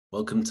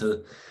Welcome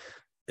to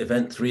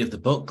event 3 of the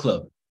book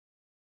club.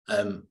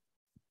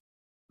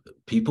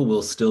 People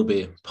will still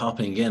be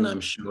popping in,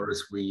 I'm sure,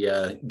 as we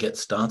get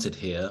started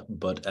here,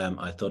 but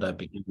I thought I'd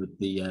begin with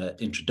the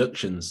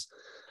introductions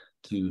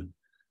to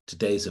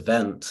today's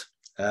event.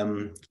 We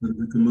can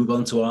move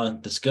on to our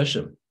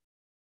discussion.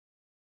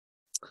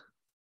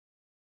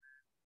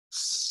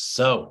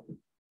 So,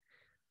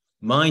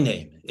 my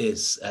name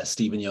is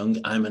Stephen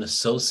Young. I'm an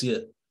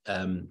associate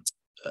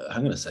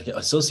hang on a second,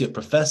 associate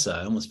professor.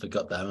 I almost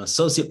forgot that. I'm an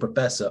associate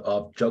professor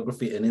of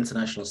geography and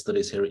international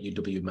studies here at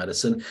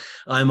UW-Madison.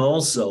 I'm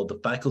also the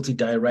faculty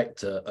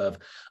director of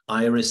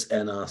IRIS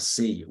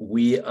NRC.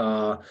 We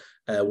are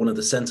one of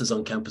the centers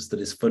on campus that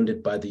is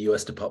funded by the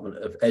US Department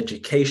of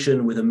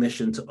Education with a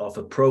mission to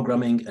offer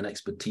programming and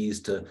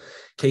expertise to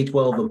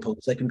K-12 and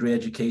post-secondary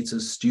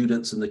educators,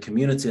 students, and the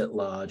community at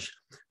large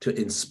to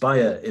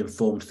inspire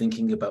informed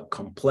thinking about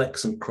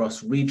complex and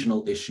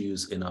cross-regional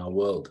issues in our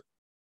world.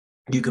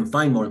 You can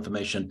find more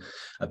information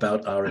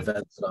about our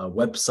events at our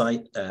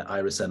website,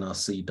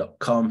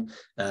 irisnrc.com,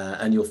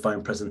 and you'll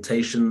find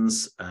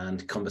presentations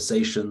and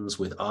conversations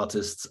with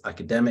artists,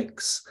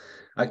 academics,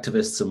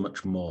 activists, and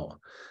much more.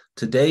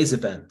 Today's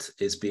event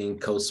is being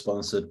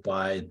co-sponsored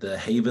by the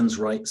Havens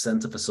Wright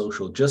Center for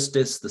Social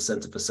Justice, the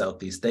Center for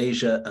Southeast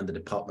Asia, and the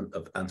Department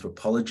of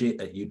Anthropology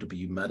at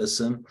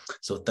UW-Madison.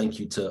 So thank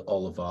you to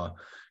all of our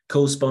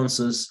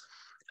co-sponsors.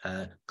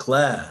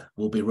 Claire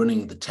will be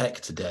running the tech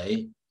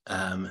today.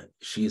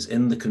 She is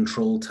in the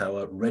control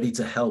tower, ready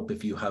to help.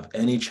 If you have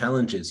any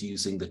challenges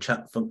using the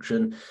chat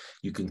function,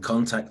 you can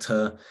contact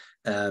her.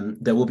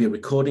 There will be a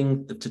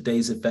recording of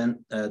today's event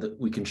that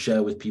we can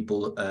share with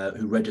people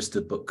who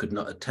registered but could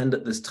not attend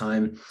at this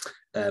time.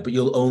 But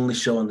you'll only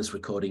show on this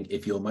recording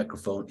if your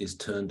microphone is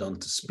turned on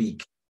to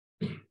speak.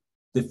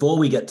 Before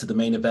we get to the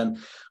main event,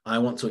 I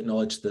want to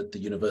acknowledge that the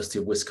University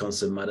of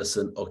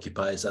Wisconsin-Madison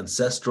occupies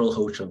ancestral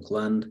Ho-Chunk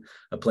land,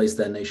 a place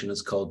their nation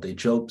has called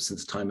Dejob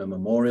since time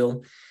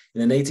immemorial.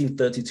 In an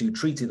 1832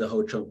 treaty, the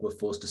Ho-Chunk were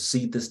forced to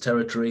cede this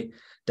territory.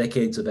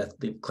 Decades of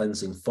ethnic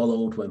cleansing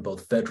followed when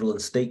both federal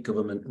and state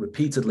government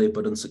repeatedly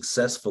but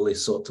unsuccessfully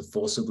sought to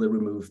forcibly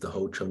remove the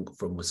Ho-Chunk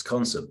from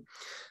Wisconsin.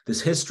 This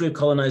history of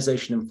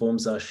colonization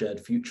informs our shared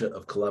future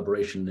of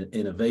collaboration and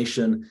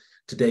innovation.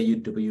 Today,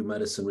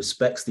 UW-Madison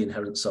respects the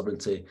inherent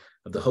sovereignty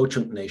of the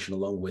Ho-Chunk Nation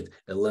along with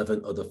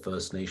 11 other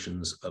First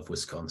Nations of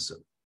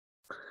Wisconsin.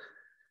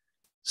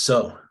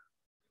 So,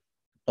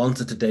 on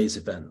to today's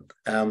event.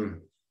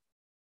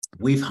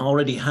 We've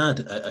already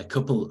had a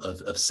couple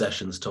of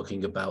sessions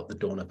talking about the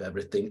dawn of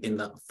everything. In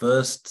that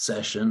first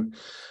session,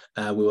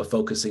 we were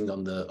focusing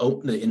on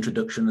the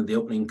introduction and the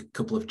opening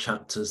couple of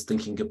chapters,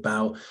 thinking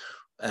about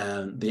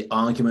the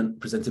argument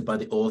presented by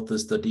the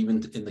authors that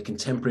even in the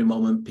contemporary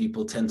moment,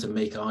 people tend to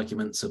make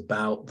arguments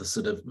about the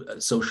sort of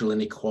social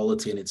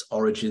inequality and its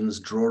origins,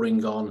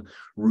 drawing on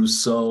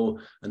Rousseau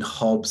and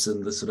Hobbes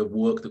and the sort of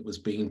work that was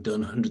being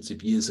done hundreds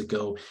of years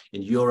ago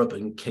in Europe.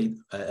 And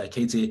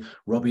Katie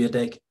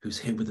Robiadek, who's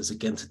here with us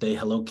again today,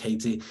 hello,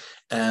 Katie,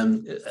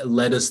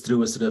 led us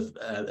through a sort of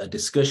a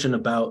discussion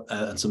about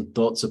and some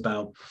thoughts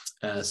about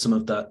some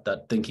of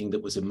that thinking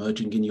that was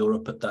emerging in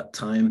Europe at that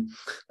time.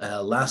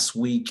 Last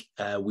week,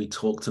 we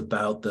talked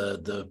about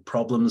the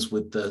problems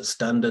with the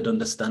standard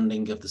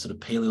understanding of the sort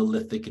of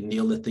Paleolithic and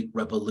Neolithic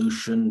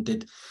revolution.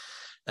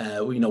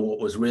 What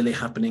was really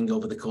happening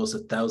over the course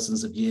of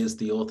thousands of years,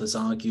 the authors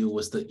argue,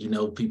 was that,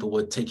 people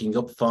were taking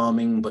up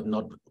farming, but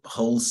not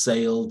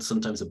wholesale,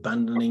 sometimes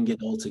abandoning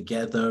it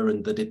altogether,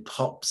 and that it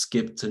hopped,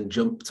 skipped, and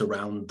jumped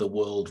around the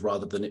world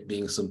rather than it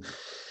being some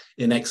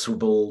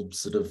inexorable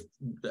sort of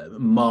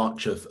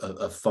march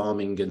of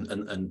farming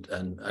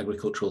and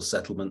agricultural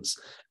settlements,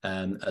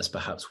 as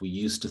perhaps we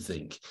used to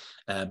think.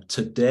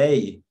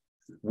 Today,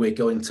 we're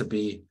going to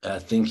be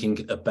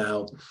thinking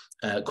about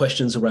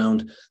questions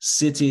around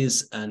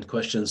cities and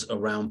questions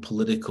around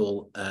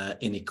political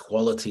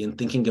inequality, and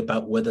thinking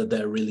about whether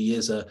there really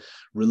is a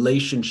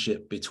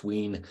relationship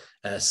between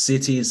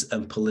cities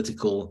and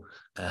political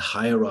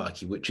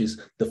hierarchy, which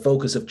is the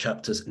focus of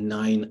chapters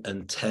 9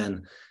 and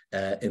 10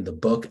 in the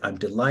book. I'm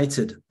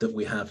delighted that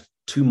we have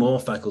 2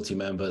 more faculty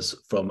members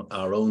from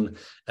our own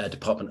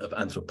Department of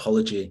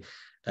Anthropology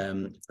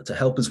to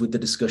help us with the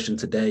discussion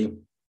today.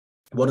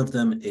 One of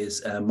them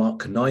is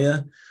Mark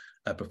Knoyer,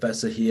 a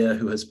professor here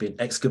who has been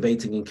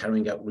excavating and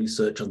carrying out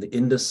research on the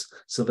Indus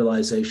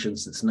civilization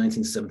since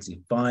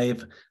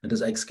 1975 and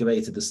has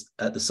excavated this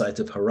at the site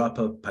of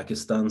Harappa,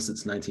 Pakistan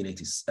since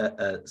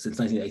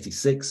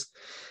 1986.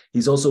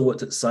 He's also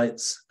worked at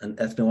sites and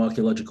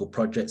ethnoarchaeological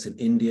projects in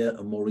India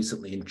and more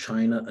recently in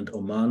China and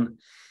Oman.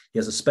 He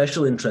has a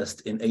special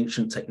interest in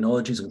ancient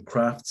technologies and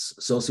crafts,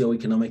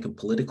 socioeconomic and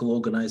political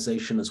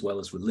organization, as well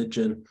as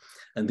religion.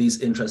 And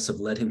these interests have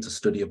led him to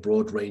study a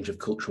broad range of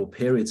cultural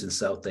periods in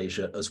South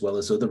Asia, as well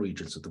as other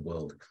regions of the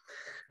world.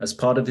 As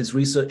part of his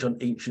research on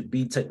ancient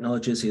bead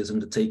technologies, he has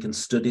undertaken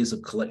studies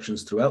of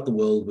collections throughout the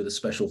world with a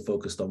special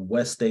focus on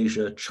West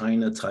Asia,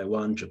 China,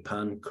 Taiwan,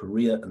 Japan,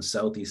 Korea, and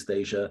Southeast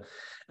Asia.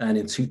 And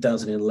in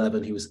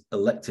 2011, he was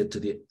elected to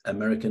the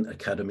American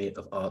Academy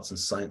of Arts and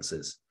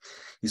Sciences.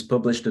 He's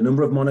published a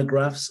number of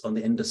monographs on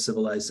the Indus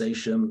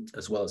civilization,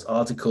 as well as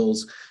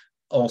articles,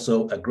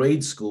 also a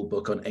grade school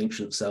book on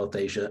ancient South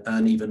Asia,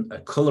 and even a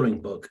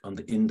coloring book on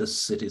the Indus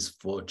cities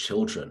for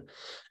children.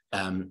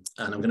 And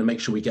I'm going to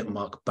make sure we get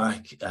Mark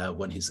back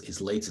when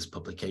his latest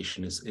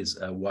publication is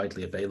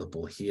widely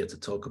available here to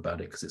talk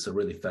about it, because it's a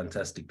really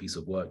fantastic piece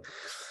of work.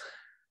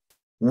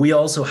 We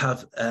also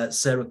have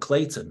Sarah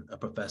Clayton, a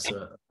professor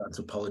of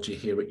anthropology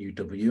here at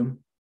UW.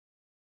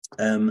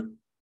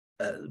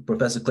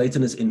 Professor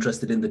Clayton is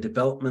interested in the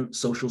development,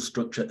 social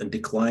structure, and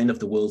decline of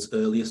the world's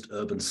earliest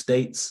urban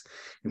states.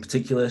 In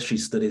particular, she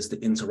studies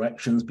the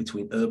interactions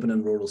between urban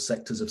and rural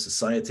sectors of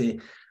society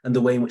and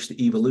the way in which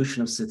the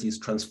evolution of cities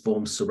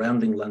transforms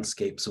surrounding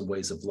landscapes and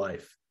ways of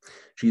life.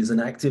 She is an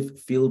active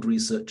field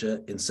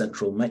researcher in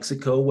central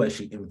Mexico, where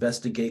she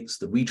investigates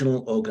the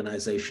regional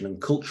organization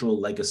and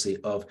cultural legacy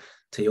of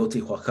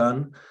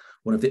Teotihuacan,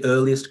 one of the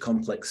earliest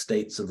complex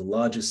states and the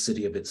largest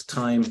city of its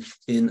time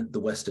in the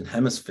Western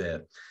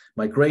Hemisphere.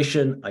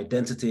 Migration,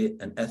 identity,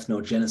 and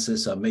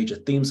ethnogenesis are major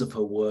themes of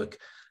her work,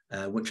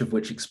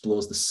 which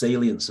explores the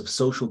salience of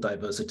social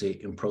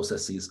diversity in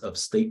processes of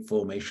state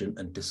formation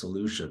and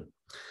dissolution.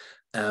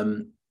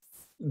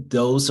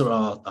 Those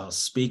are our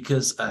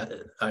speakers.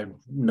 I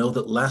know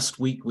that last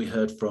week we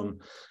heard from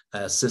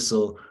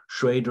Sissel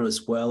Schrader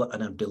as well,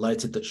 and I'm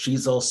delighted that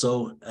she's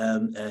also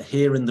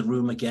here in the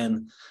room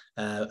again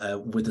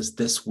with us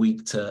this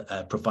week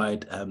to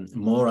provide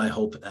more, I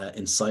hope,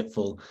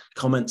 insightful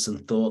comments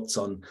and thoughts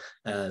on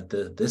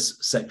this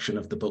section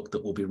of the book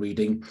that we'll be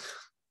reading.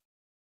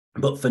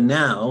 But for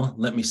now,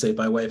 let me say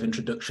by way of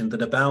introduction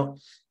that about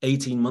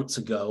 18 months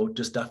ago,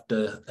 just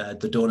after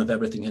The Dawn of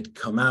Everything had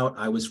come out,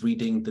 I was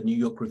reading the New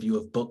York Review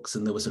of Books,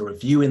 and there was a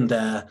review in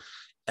there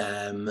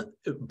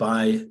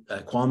by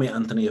Kwame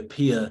Anthony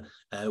Appiah,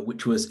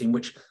 in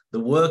which the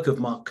work of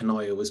Mark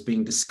Kanoya was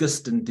being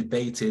discussed and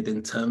debated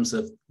in terms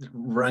of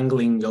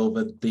wrangling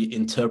over the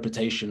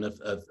interpretation of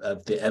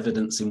the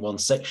evidence in one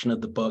section of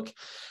the book.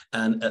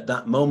 And at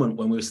that moment,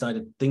 when we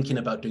started thinking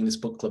about doing this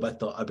book club, I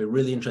thought I'd be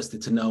really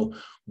interested to know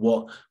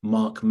what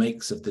Mark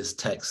makes of this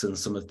text and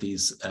some of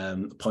these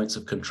points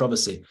of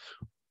controversy.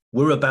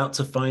 We're about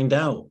to find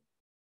out.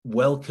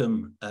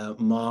 Welcome,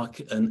 Mark,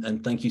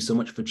 and thank you so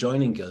much for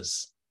joining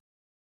us.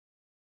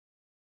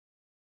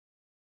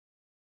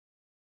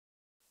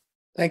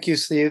 Thank you,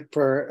 Steve,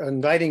 for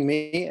inviting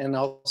me, and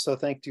also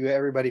thank you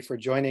everybody for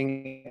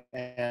joining.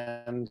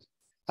 And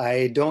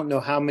I don't know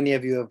how many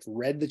of you have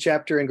read the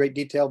chapter in great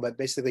detail, but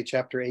basically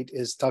chapter 8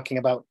 is talking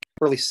about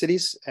early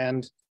cities.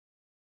 And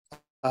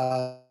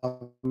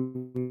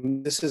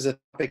this is a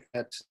topic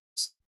that's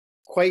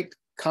quite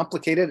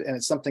complicated, and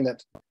it's something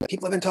that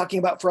people have been talking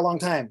about for a long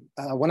time.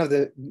 One of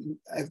the,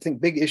 I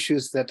think, big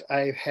issues that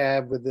I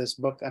have with this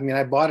book, I mean,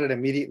 I bought it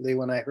immediately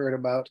when I heard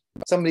about,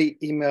 somebody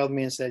emailed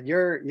me and said,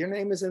 your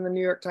name is in the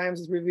New York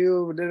Times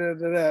review, da, da,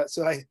 da, da.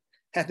 So I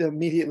had to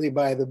immediately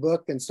buy the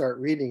book and start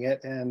reading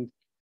it. And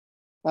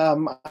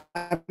I'm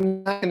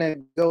not going to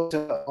go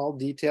to all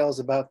details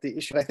about the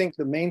issue. I think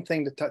the main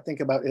thing to think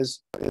about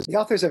is the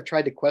authors have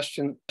tried to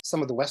question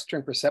some of the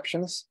Western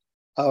perceptions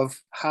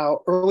of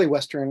how early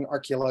Western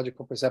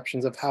archaeological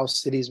perceptions of how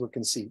cities were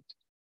conceived.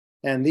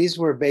 And these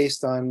were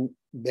based on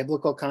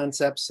biblical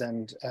concepts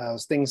and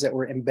things that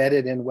were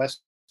embedded in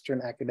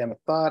Western academic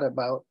thought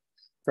about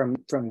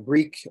from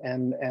Greek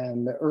and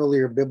the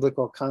earlier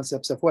biblical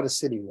concepts of what a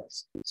city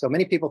was. So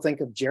many people think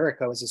of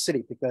Jericho as a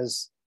city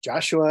because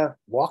Joshua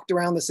walked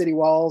around the city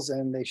walls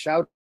and they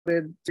shouted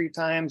 3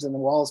 times and the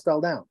walls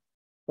fell down.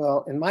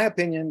 Well, in my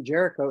opinion,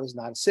 Jericho is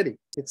not a city.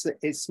 It's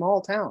a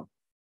small town.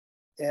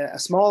 A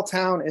small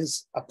town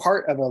is a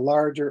part of a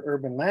larger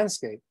urban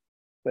landscape,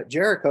 but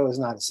Jericho is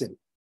not a city.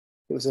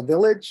 It was a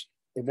village,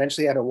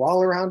 eventually had a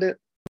wall around it,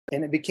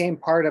 and it became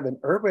part of an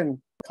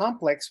urban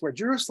complex where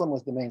Jerusalem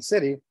was the main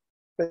city,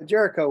 but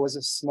Jericho was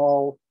a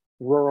small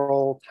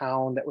rural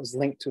town that was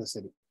linked to a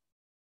city.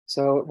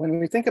 So when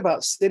we think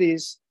about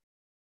cities,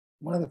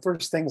 one of the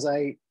first things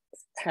I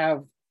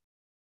have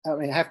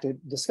to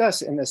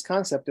discuss in this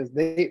concept is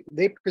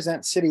they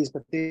present cities,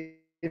 but they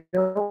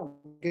don't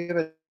give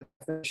a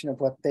definition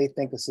of what they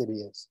think a city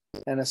is.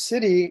 And a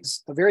city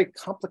is a very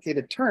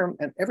complicated term,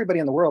 and everybody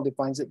in the world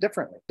defines it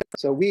differently.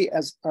 So we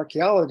as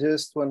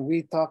archaeologists, when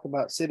we talk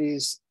about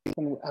cities,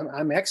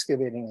 I'm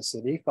excavating a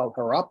city called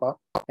Harappa,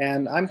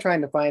 and I'm trying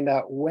to find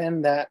out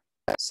when that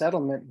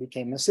settlement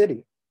became a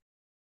city.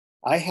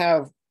 I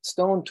have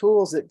stone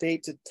tools that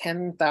date to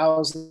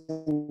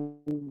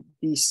 10,000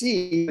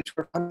 BC, which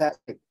were on that.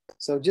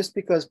 So just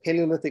because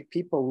Paleolithic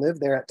people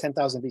lived there at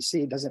 10,000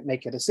 BC doesn't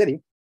make it a city,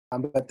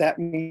 but that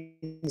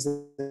means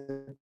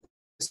that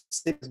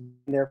it's been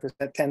there for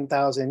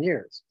 10,000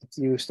 years. If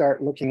you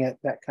start looking at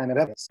that kind of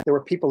evidence, there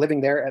were people living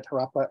there at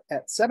Harappa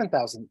at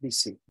 7,000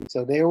 BC.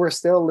 So they were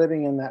still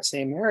living in that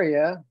same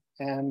area.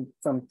 And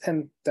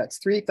that's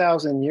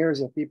 3,000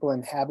 years of people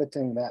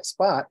inhabiting that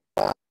spot.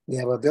 We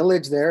have a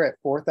village there at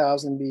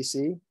 4,000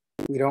 BC.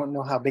 We don't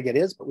know how big it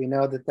is, but we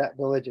know that that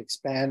village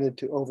expanded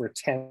to over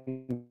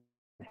 10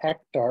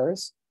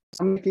 hectares.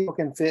 How many people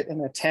can fit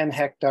in a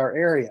 10-hectare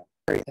area?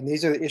 And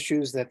these are the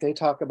issues that they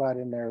talk about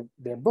in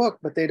their book,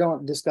 but they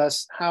don't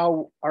discuss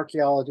how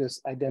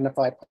archaeologists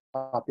identify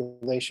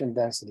population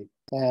density.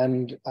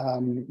 And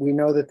we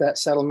know that that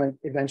settlement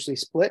eventually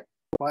split.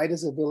 Why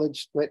does a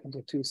village split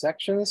into two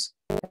sections?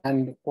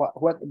 And what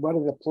are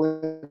the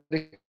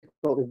political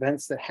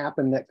events that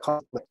happen that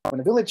cause it? When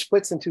a village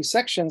splits in two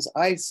sections,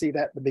 I see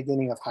that the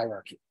beginning of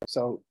hierarchy.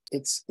 So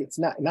it's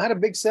not a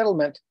big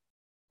settlement,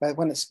 but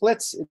when it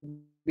splits, it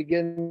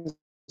begins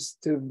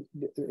to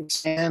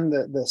expand.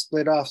 The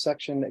split off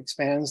section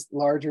expands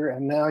larger,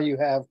 and now you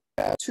have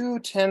two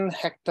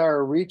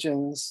 10-hectare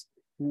regions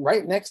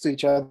right next to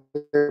each other,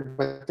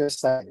 but they're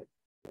sited.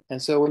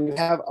 And so when you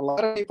have a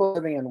lot of people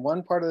living in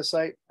one part of the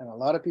site and a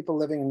lot of people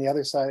living in the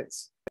other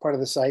part of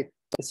the site,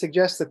 it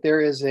suggests that there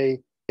is a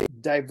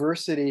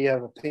diversity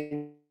of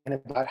opinion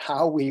about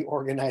how we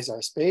organize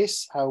our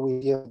space, how we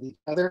deal with each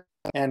other.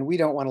 And we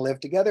don't want to live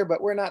together,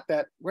 but we're not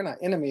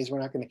enemies. We're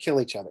not going to kill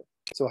each other.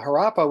 So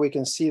Harappa, we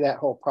can see that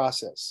whole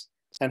process.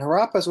 And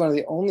Harappa is one of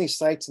the only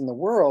sites in the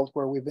world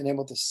where we've been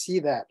able to see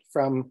that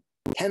from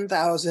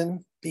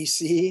 10,000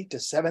 BC to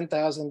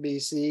 7,000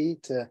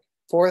 BC to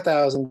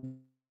 4,000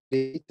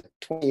 BC to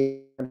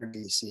 2,800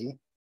 BC.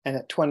 And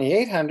at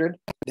 2,800,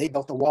 they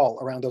built a wall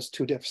around those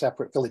two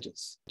separate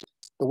villages.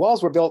 The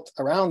walls were built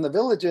around the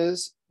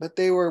villages, but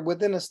they were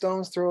within a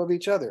stone's throw of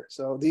each other.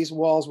 So these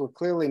walls were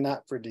clearly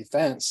not for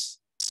defense,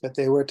 but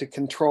they were to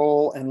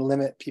control and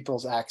limit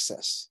people's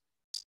access.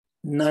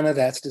 None of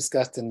that's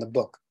discussed in the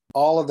book.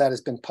 All of that has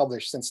been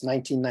published since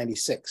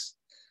 1996.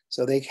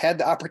 So they had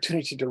the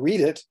opportunity to read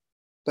it,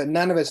 but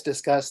none of it's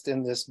discussed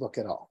in this book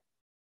at all.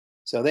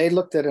 So they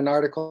looked at an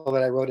article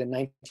that I wrote in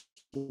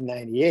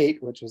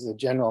 1998, which was a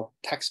general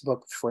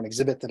textbook for an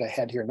exhibit that I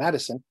had here in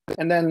Madison.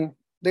 And then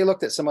they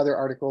looked at some other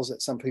articles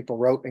that some people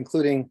wrote,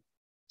 including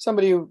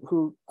somebody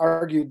who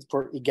argued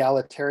for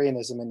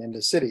egalitarianism in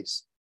Indus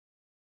cities.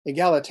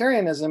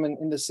 Egalitarianism in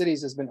Indus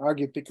cities has been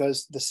argued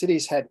because the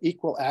cities had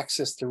equal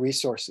access to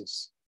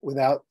resources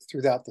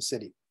throughout the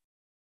city.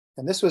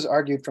 And this was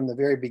argued from the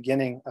very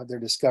beginning of their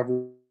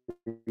discovery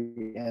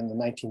in the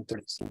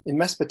 1930s. In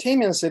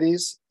Mesopotamian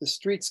cities, the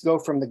streets go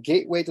from the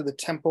gateway to the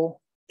temple,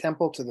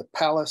 temple to the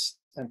palace,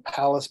 and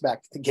palace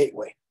back to the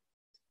gateway.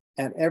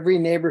 And every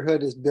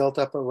neighborhood is built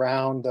up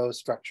around those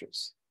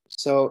structures.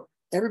 So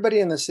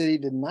everybody in the city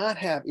did not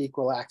have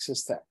equal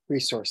access to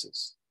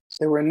resources.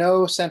 There were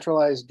no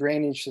centralized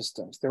drainage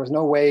systems. There was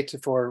no way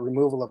for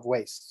removal of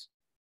waste.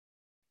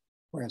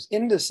 Whereas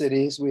in the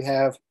cities, we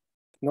have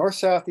north,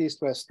 south,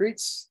 east, west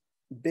streets,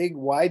 big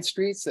wide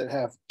streets that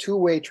have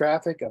two-way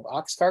traffic of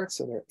ox carts,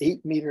 so they're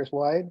 8 meters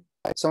wide.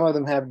 Some of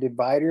them have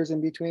dividers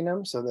in between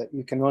them so that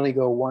you can only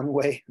go one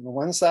way on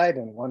one side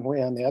and one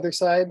way on the other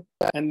side.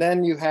 And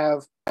then you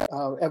have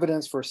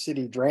evidence for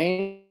city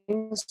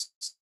drains,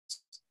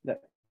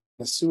 that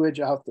the sewage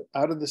out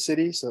of the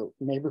city, so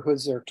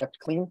neighborhoods are kept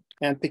clean.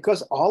 And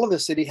because all of the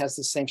city has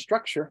the same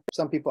structure,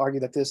 some people argue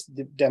that this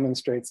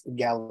demonstrates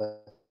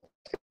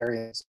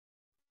egalitarianism.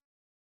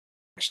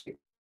 Actually,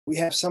 we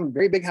have some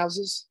very big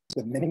houses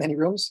with many, many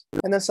rooms,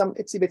 and then some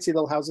itsy bitsy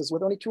little houses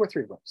with only 2 or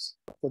 3 rooms.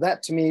 So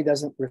that to me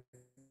doesn't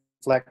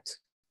reflect.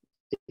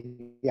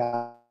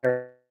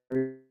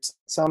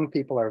 Some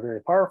people are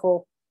very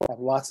powerful, have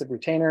lots of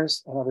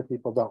retainers, and other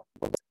people don't.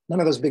 None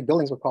of those big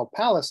buildings were called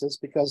palaces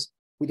because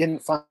we didn't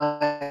find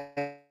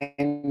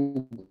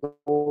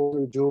gold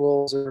or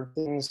jewels or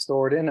things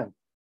stored in them.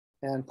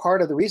 And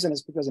part of the reason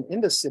is because in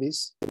Indus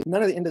cities,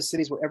 none of the Indus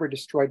cities were ever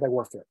destroyed by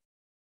warfare.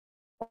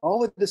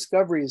 All the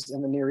discoveries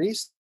in the Near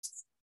East,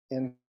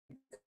 in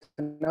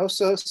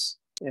Knossos,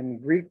 in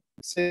Greek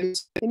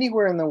cities,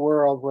 anywhere in the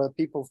world where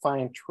people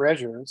find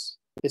treasures,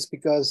 it's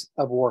because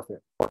of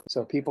warfare.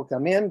 So people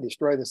come in,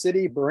 destroy the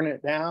city, burn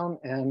it down,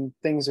 and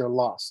things are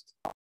lost.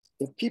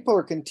 If people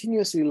are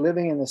continuously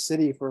living in the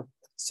city for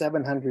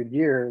 700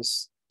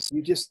 years,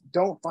 you just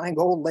don't find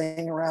gold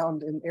laying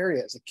around in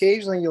areas.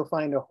 Occasionally you'll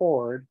find a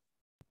hoard,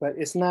 but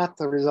it's not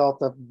the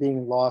result of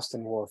being lost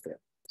in warfare.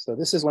 So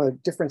this is one of the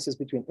differences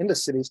between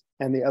Indus cities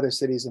and the other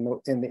cities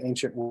in the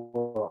ancient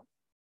world.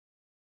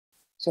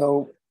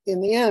 So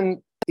in the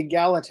end,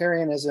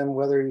 egalitarianism,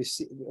 whether you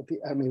see,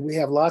 I mean, we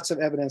have lots of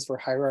evidence for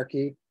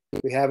hierarchy.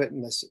 We have it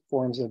in the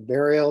forms of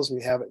burials.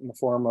 We have it in the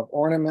form of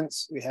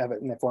ornaments. We have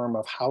it in the form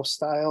of house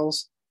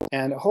styles.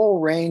 And a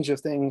whole range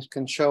of things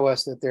can show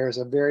us that there is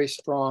a very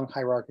strong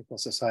hierarchical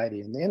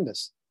society in the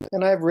Indus.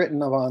 And I've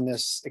written on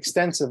this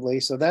extensively.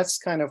 So that's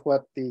kind of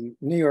what the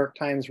New York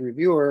Times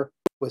reviewer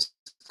was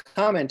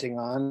commenting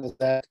on,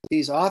 that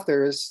these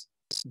authors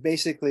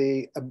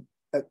basically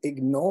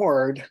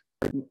ignored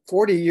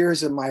 40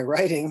 years of my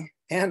writing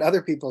and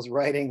other people's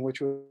writing,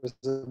 which was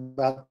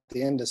about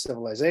the end of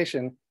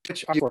civilization,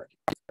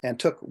 and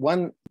took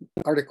one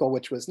article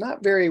which was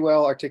not very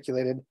well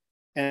articulated,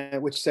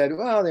 and which said,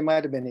 well, they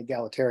might have been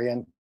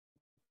egalitarian.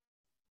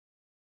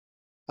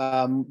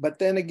 But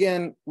then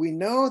again, we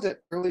know that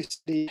early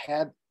cities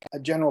had a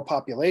general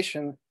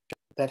population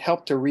that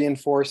helped to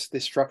reinforce the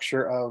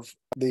structure of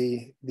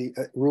the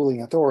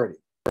ruling authority.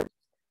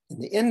 In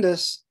the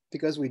Indus,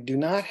 because we do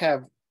not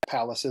have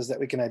palaces that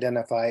we can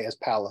identify as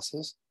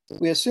palaces,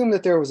 we assume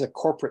that there was a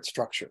corporate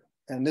structure.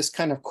 And this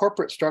kind of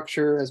corporate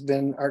structure has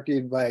been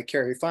argued by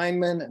Kerry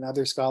Feynman and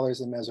other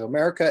scholars in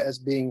Mesoamerica as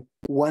being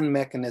one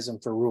mechanism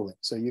for ruling.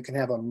 So you can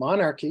have a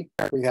monarchy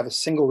where you have a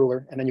single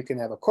ruler, and then you can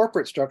have a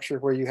corporate structure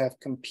where you have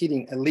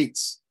competing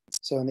elites.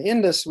 So in the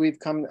Indus, we've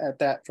come at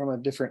that from a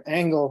different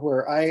angle,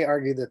 where I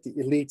argue that the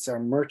elites are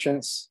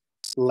merchants,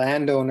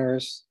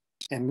 landowners,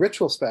 and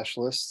ritual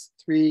specialists,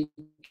 three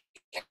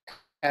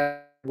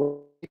categories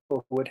of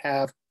people who would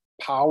have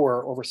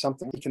power over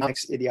something,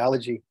 economics,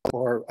 ideology,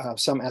 or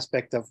some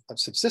aspect of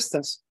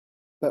subsistence.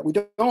 But we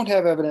don't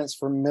have evidence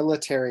for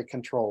military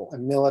control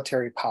and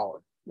military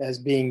power as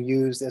being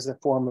used as a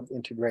form of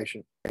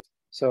integration.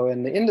 So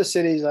in the Indus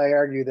cities, I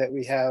argue that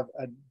we have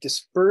a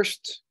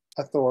dispersed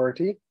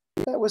authority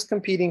that was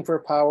competing for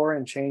power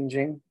and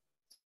changing.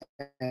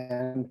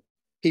 And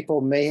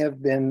people may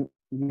have been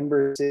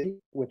members of the city,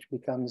 which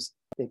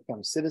they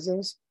become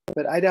citizens.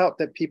 But I doubt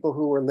that people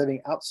who were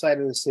living outside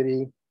of the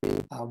city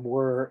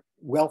were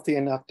wealthy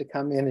enough to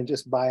come in and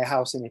just buy a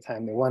house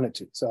anytime they wanted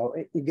to. So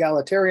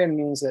egalitarian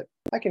means that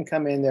I can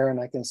come in there and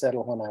I can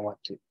settle when I want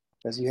to.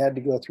 Because you had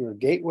to go through a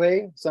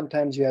gateway.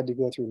 Sometimes you had to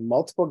go through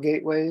multiple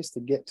gateways to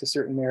get to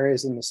certain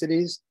areas in the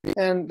cities.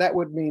 And that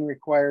would mean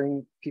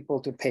requiring people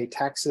to pay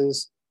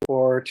taxes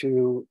or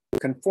to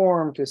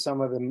conform to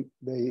some of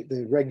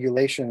the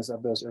regulations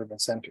of those urban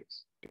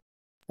centers.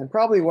 And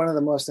probably one of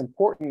the most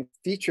important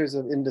features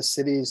of Indus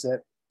cities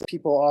that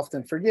people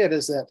often forget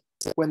is that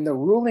when the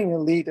ruling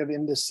elite of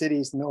Indus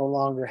cities no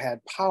longer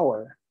had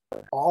power,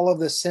 all of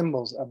the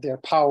symbols of their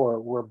power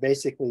were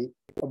basically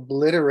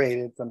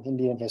obliterated from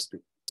Indian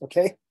history.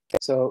 Okay,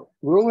 so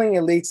ruling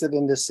elites of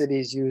Indus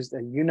cities used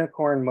a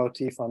unicorn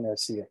motif on their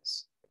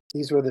seals.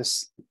 These were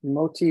this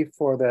motif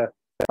for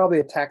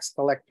probably the tax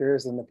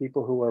collectors and the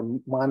people who were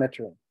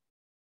monitoring.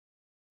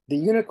 The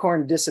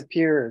unicorn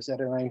disappears at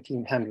around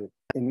 1900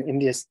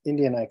 in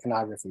Indian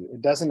iconography.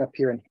 It doesn't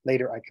appear in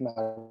later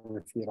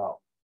iconography at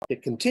all.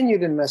 It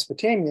continued in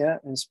Mesopotamia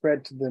and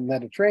spread to the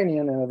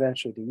Mediterranean and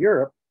eventually to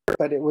Europe,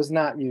 but it was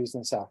not used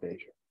in South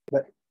Asia.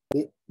 But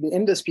the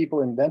Indus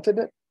people invented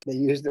it. They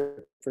used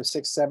it for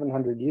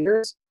 600-700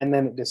 years, and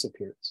then it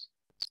disappears.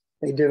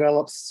 They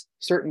developed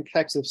certain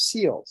types of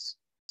seals.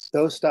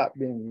 Those stopped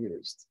being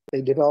used.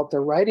 They developed a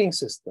writing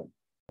system.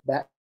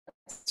 That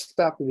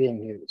stopped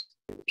being used.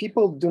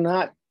 People do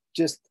not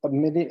just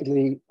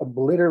immediately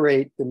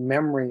obliterate the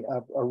memory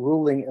of a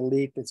ruling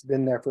elite that's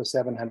been there for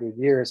 700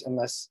 years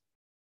unless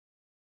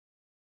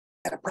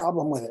they had a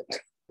problem with it.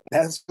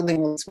 That's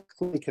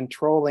really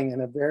controlling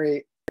in a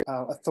very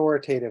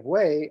authoritative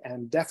way,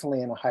 and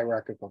definitely in a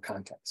hierarchical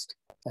context.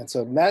 And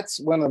so that's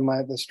one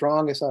of the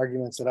strongest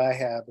arguments that I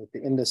have, that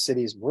the Indus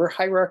cities were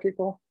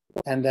hierarchical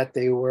and that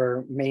they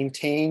were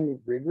maintained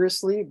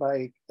rigorously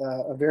by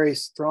a very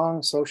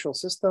strong social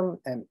system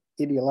and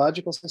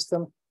ideological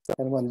system.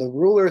 And when the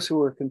rulers who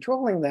were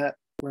controlling that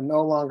were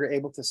no longer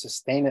able to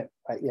sustain it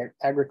by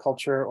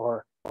agriculture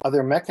or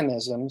other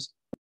mechanisms,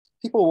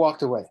 people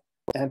walked away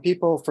and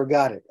people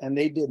forgot it, and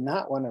they did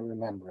not want to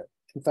remember it.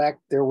 In fact,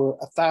 there were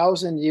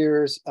 1,000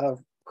 years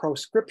of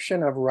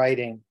proscription of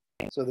writing.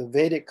 So the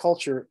Vedic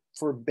culture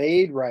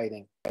forbade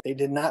writing. They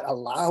did not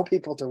allow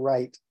people to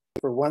write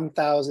for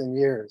 1,000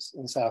 years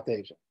in South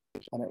Asia.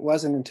 And it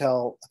wasn't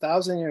until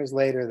 1,000 years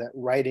later that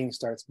writing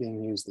starts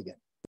being used again.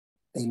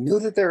 They knew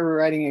that there were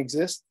writing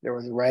exists. There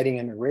was writing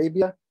in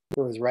Arabia,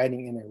 there was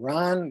writing in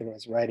Iran, there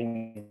was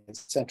writing in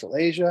Central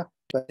Asia,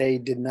 but they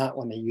did not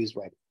want to use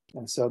writing.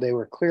 And so they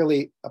were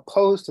clearly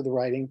opposed to the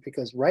writing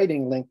because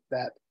writing linked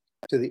that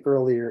to the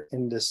earlier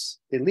Indus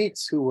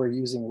elites who were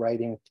using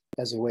writing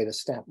as a way to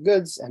stamp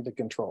goods and to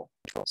control.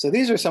 So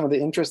these are some of the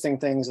interesting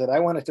things that I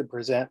wanted to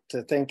present,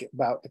 to think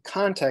about the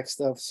context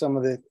of some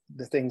of the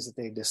things that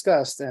they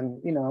discussed. And,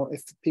 you know,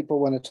 if people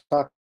want to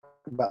talk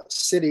about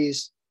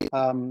cities,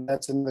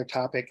 that's another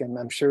topic. And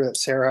I'm sure that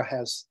Sarah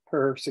has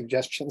her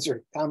suggestions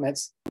or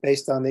comments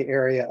based on the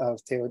area of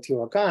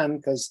Teotihuacan,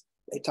 because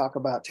they talk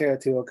about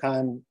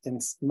Teotihuacan in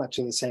much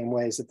of the same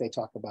ways that they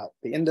talk about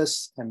the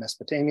Indus and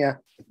Mesopotamia,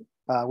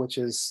 which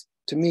is,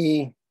 to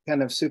me,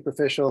 kind of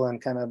superficial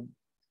and kind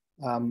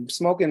of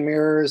smoke and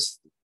mirrors,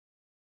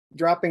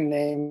 dropping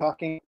names,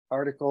 talking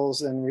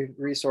articles and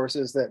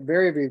resources that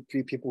very, very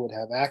few people would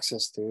have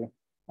access to.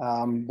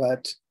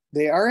 But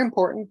they are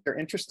important, they're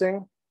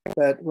interesting.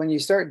 But when you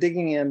start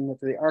digging in with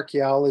the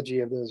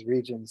archaeology of those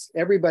regions,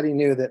 everybody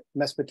knew that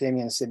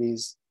Mesopotamian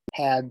cities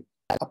had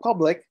a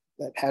public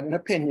that had an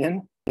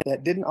opinion,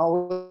 that didn't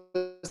always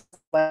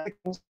like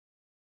things,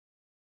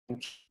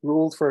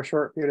 ruled for a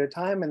short period of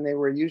time, and they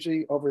were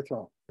usually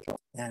overthrown.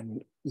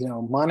 And, you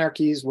know,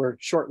 monarchies were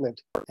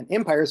short-lived and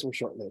empires were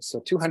short-lived. So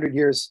 200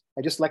 years,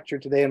 I just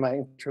lectured today in my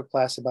intro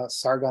class about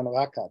Sargon of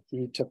Akkad.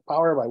 He took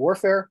power by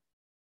warfare.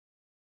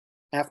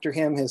 After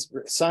him, his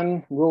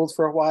son ruled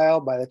for a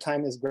while. By the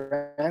time his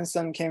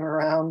grandson came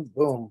around,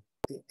 boom,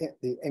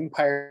 the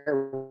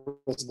empire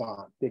was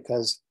gone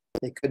because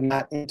they could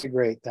not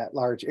integrate that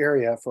large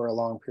area for a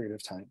long period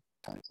of time.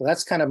 So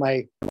that's kind of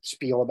my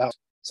spiel about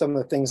some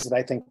of the things that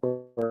I think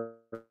were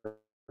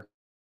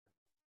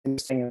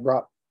interesting and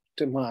brought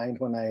to mind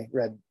when I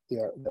read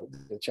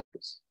the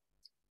chapters.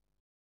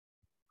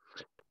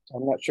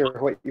 I'm not sure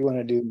what you want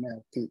to do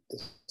now.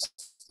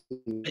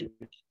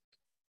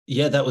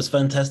 Yeah, that was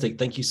fantastic.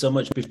 Thank you so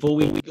much. Before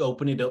we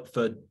open it up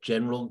for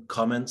general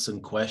comments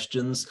and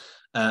questions,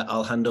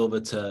 I'll hand over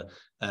to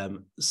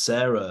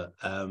Sarah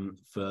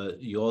for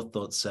your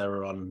thoughts,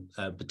 Sarah, on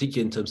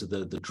particularly in terms of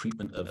the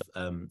treatment of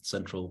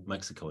central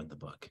Mexico in the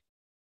book.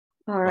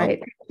 All right,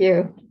 thank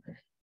you.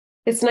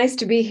 It's nice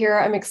to be here.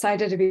 I'm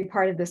excited to be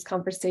part of this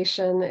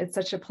conversation. It's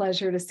such a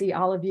pleasure to see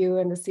all of you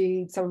and to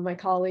see some of my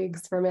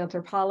colleagues from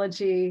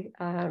anthropology.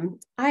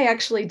 I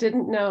actually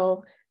didn't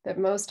know that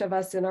most of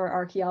us in our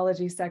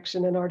archaeology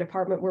section in our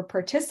department were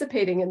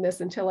participating in this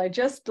until I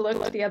just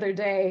looked the other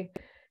day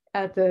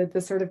at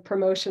the sort of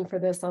promotion for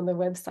this on the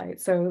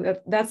website. So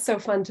that's so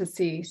fun to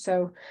see.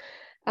 So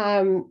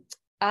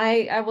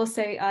I will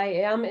say I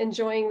am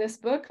enjoying this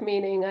book,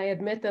 meaning I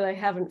admit that I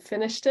haven't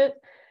finished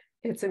it.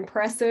 It's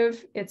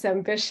impressive, it's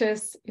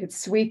ambitious, it's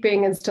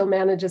sweeping, and still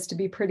manages to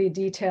be pretty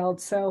detailed.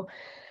 So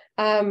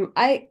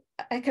I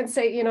can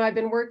say, you know, I've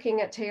been working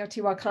at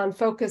Teotihuacan,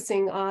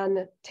 focusing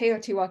on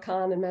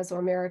Teotihuacan and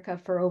Mesoamerica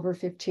for over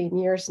 15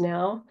 years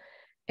now.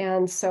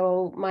 And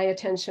so my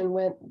attention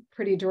went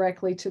pretty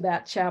directly to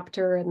that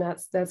chapter, and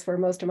that's where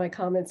most of my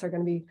comments are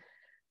going to be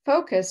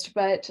focused.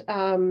 But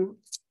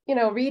you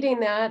know,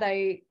 reading that,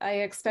 I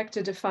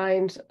expected to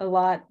find a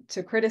lot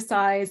to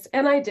criticize,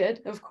 and I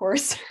did, of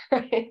course,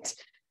 right?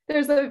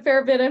 There's a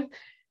fair bit of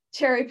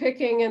cherry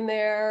picking in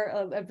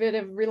there, a bit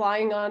of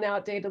relying on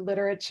outdated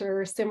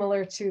literature,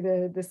 similar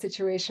to the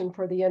situation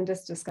for the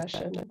Indus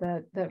discussion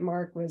that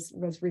Mark was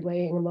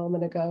relaying a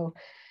moment ago.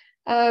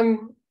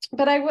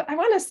 But I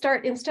want to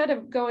start, instead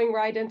of going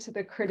right into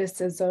the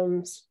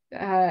criticisms,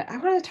 I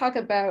want to talk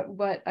about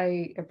what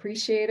I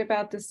appreciate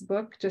about this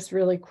book just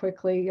really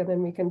quickly, and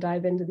then we can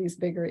dive into these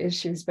bigger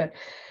issues. But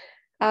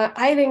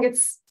I think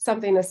it's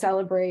something to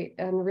celebrate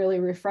and really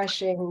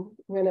refreshing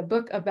when a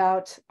book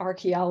about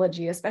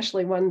archaeology,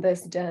 especially one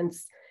this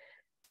dense,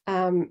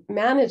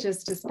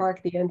 manages to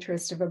spark the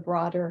interest of a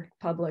broader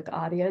public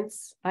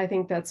audience. I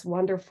think that's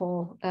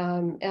wonderful.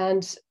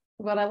 And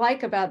what I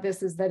like about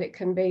this is that it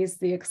conveys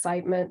the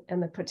excitement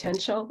and the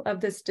potential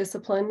of this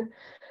discipline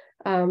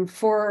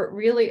for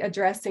really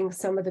addressing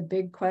some of the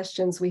big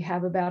questions we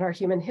have about our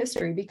human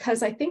history.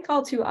 Because I think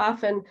all too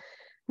often,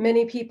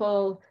 many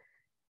people,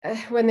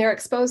 when they're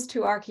exposed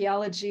to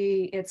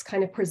archaeology, it's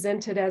kind of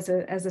presented as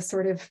a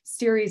sort of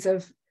series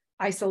of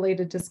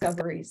isolated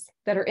discoveries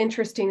that are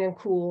interesting and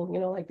cool, you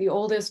know, like the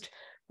oldest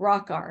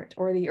rock art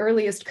or the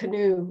earliest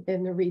canoe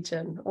in the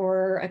region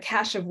or a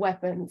cache of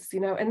weapons,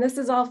 you know, and this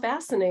is all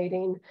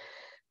fascinating,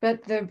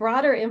 but the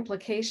broader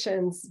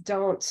implications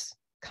don't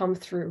come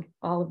through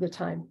all of the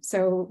time.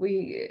 So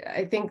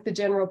I think the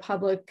general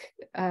public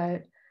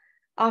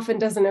often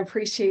doesn't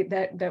appreciate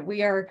that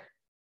we are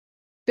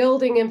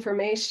building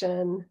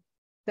information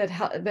that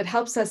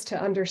helps us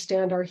to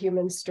understand our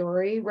human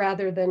story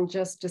rather than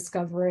just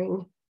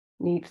discovering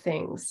neat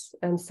things.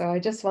 And so I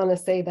just want to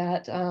say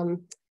that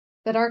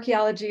that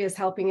archaeology is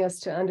helping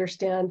us to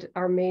understand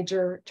our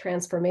major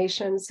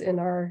transformations in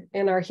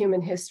our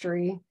human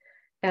history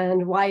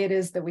and why it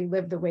is that we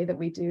live the way that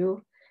we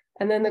do.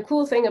 And then the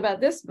cool thing about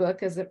this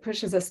book is it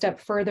pushes a step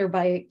further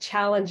by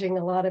challenging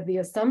a lot of the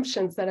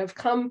assumptions that have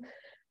come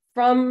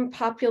from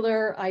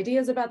popular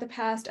ideas about the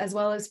past, as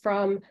well as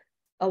from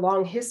a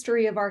long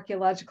history of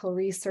archaeological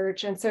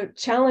research. And so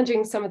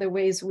challenging some of the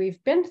ways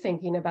we've been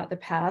thinking about the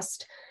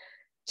past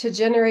to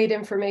generate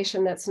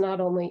information that's not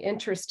only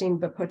interesting,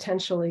 but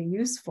potentially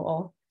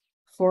useful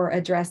for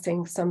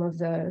addressing some of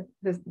the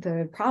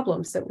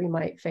problems that we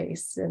might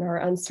face in our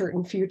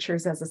uncertain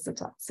futures as a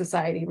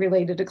society,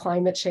 related to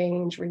climate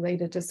change,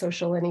 related to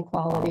social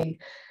inequality.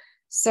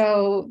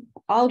 So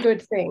all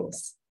good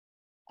things.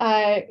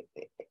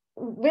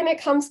 When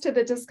it comes to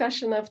the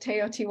discussion of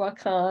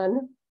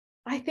Teotihuacan,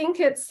 I think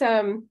it's,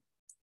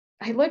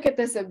 I look at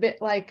this a bit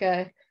like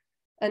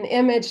an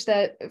image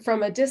that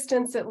from a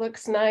distance it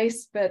looks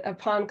nice, but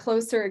upon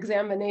closer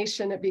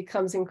examination, it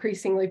becomes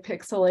increasingly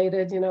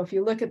pixelated. You know, if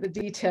you look at the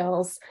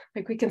details,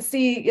 like we can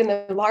see in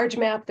the large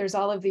map, there's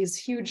all of these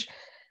huge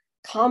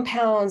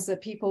compounds that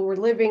people were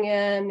living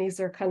in. These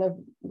are kind of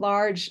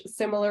large,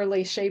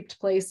 similarly shaped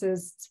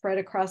places spread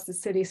across the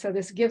city. So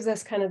this gives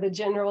us kind of the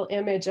general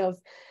image of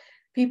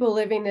people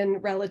living in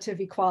relative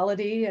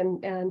equality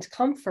and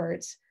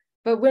comfort.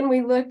 But when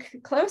we look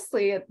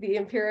closely at the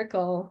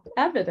empirical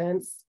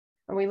evidence,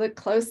 and we look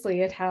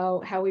closely at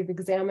how we've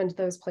examined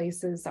those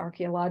places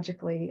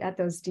archaeologically, at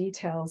those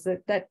details,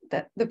 that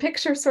the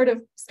picture sort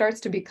of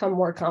starts to become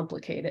more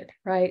complicated,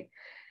 right?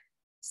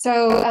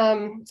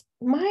 So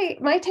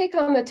my take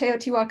on the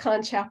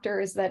Teotihuacan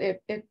chapter is that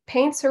it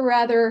paints a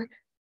rather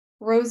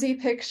rosy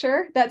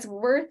picture that's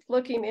worth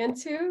looking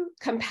into,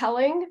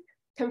 compelling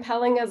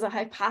as a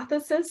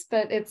hypothesis,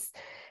 but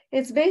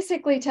it's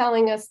basically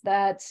telling us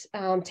that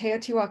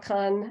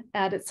Teotihuacan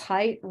at its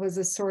height was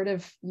a sort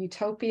of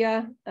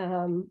utopia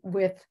in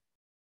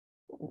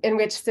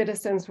which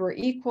citizens were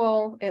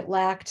equal. It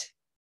lacked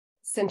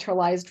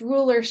centralized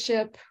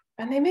rulership,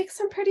 and they make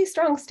some pretty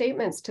strong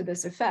statements to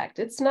this effect.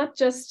 It's not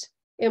just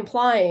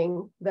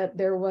implying that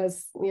there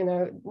was,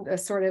 a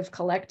sort of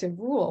collective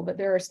rule, but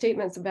there are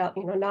statements about,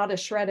 not a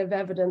shred of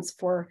evidence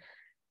for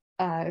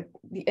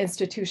the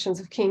institutions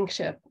of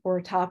kingship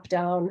or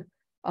top-down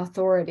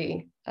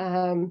authority.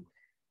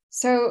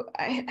 So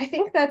I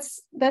think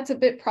that's a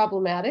bit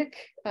problematic.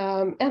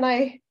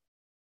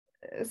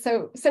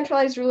 So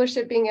centralized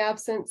rulership being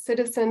absent,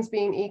 citizens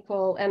being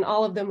equal, and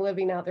all of them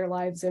living out their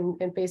lives in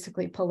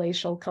basically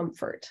palatial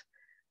comfort.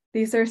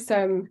 These are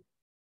some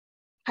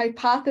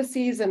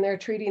hypotheses, and they're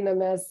treating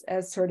them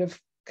as sort of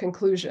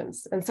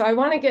conclusions. And so I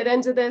want to get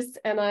into this,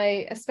 and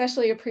I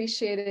especially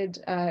appreciated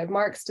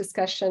Mark's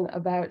discussion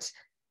about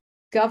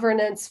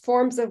governance,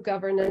 forms of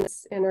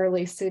governance in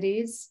early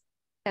cities,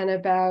 and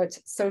about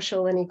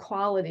social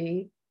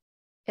inequality.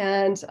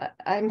 And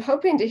I'm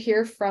hoping to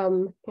hear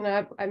from,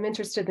 I'm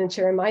interested in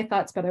sharing my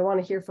thoughts, but I want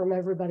to hear from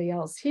everybody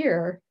else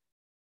here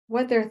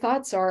what their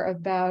thoughts are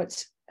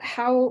about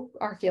how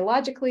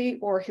archaeologically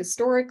or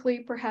historically,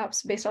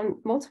 perhaps based on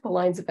multiple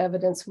lines of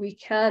evidence, we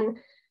can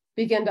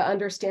begin to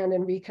understand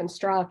and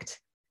reconstruct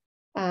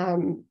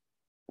the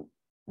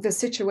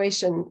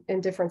situation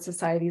in different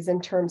societies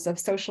in terms of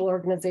social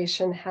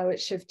organization, how it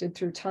shifted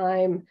through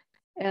time,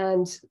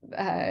 and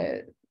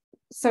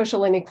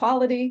social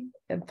inequality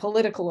and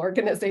political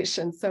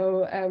organization.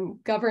 So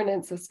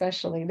governance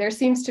especially. There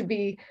seems to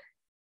be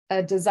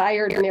a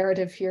desired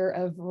narrative here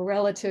of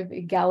relative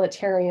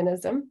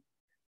egalitarianism,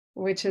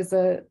 which is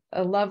a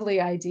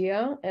lovely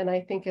idea. And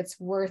I think it's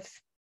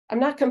worth, I'm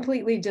not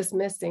completely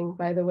dismissing,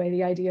 by the way,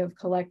 the idea of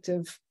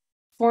collective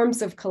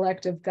forms of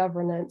collective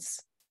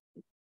governance.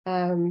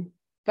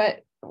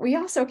 But we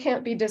also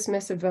can't be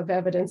dismissive of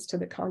evidence to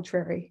the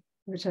contrary,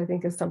 which I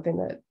think is something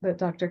that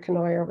Dr.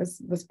 Knoyer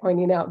was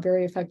pointing out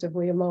very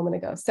effectively a moment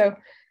ago. So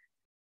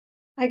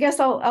I guess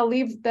I'll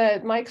leave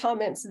my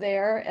comments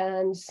there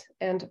and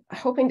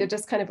hoping to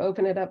just kind of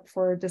open it up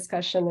for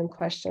discussion and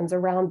questions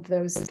around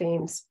those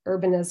themes: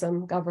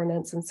 urbanism,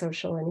 governance, and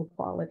social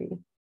inequality.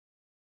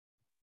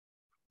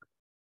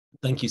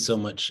 Thank you so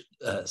much,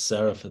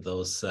 Sarah, for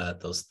those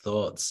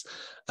thoughts.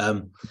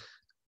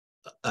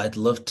 I'd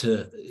love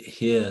to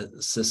hear,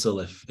 Cecil,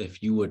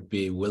 if you would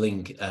be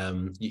willing.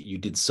 You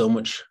did so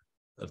much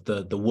of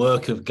the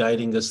work of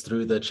guiding us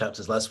through the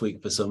chapters last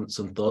week, for some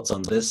thoughts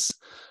on this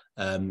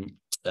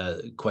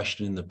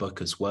question in the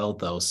book as well,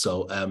 though.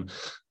 So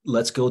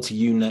let's go to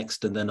you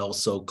next, and then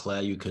also,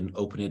 Claire, you can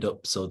open it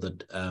up so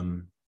that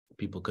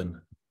people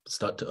can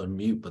start to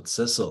unmute. But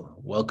Cecil,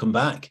 welcome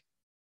back.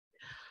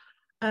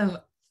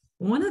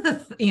 One of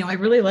the, I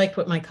really liked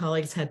what my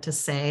colleagues had to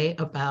say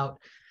about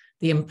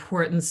the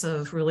importance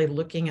of really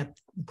looking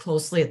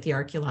closely at the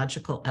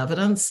archaeological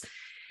evidence.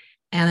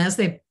 And as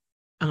they,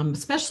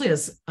 especially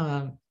as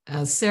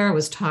Sarah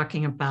was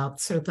talking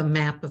about sort of the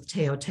map of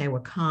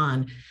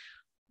Teotihuacan,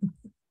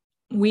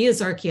 we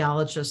as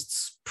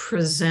archaeologists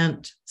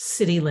present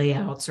city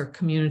layouts or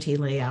community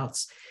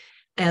layouts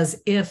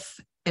as if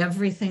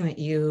everything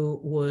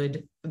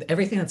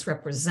that's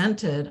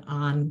represented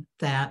on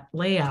that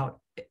layout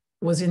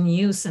was in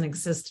use and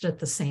existed at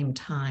the same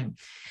time.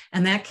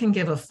 And that can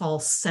give a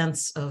false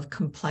sense of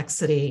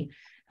complexity,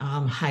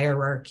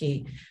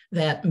 hierarchy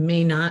that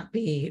may not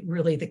be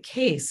really the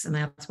case. And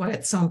that's why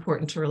it's so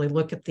important to really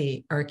look at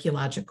the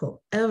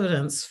archaeological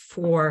evidence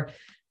for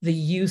the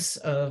use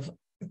of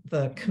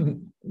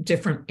the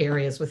different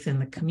areas within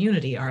the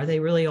community. Are they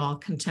really all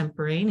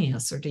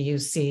contemporaneous? Or do you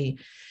see,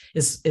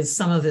 is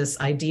some of this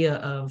idea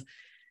of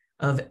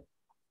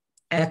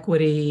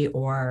equity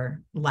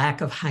or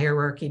lack of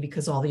hierarchy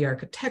because all the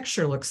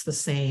architecture looks the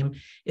same?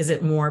 Is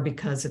it more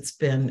because it's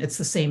the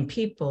same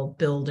people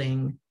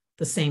building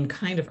the same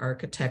kind of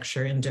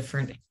architecture in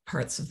different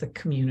parts of the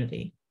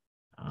community?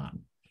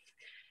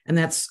 And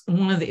that's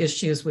one of the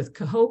issues with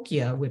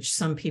Cahokia, which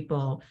some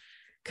people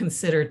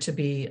consider to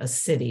be a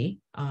city.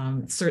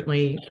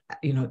 Certainly,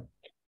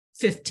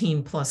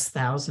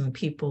 15,000+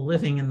 people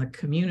living in the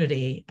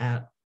community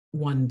at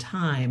one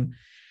time.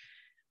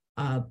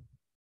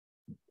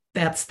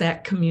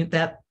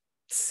 That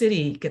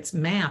city gets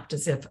mapped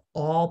as if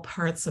all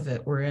parts of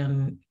it were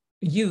in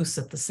use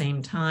at the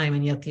same time,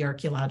 and yet the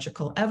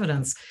archaeological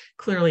evidence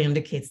clearly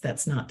indicates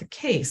that's not the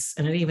case.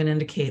 And it even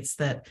indicates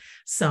that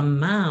some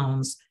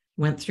mounds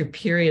went through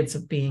periods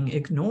of being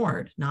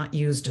ignored, not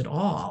used at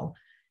all,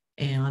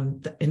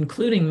 and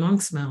including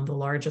Monk's Mound, the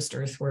largest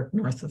earthwork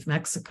north of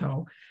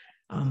Mexico.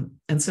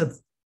 And so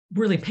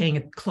really paying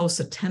a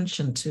close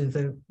attention to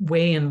the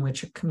way in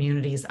which a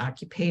community's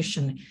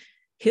occupation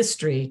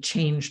history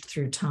changed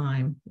through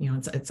time,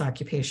 its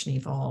occupation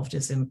evolved,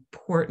 is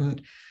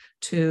important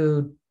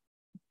to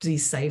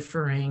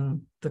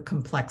deciphering the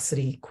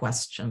complexity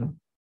question.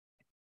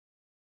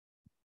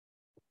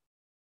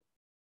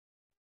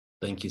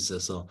 Thank you,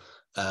 Cecil.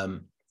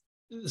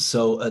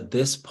 So at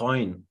this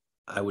point,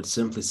 I would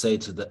simply say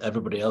to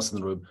everybody else in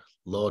the room,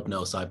 Lord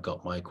knows I've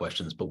got my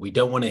questions, but we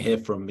don't want to hear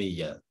from me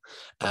yet.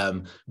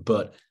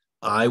 But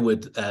I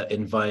would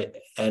invite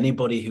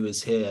anybody who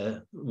is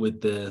here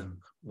with the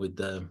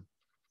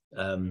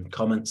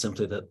comment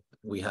simply that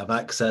we have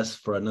access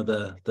for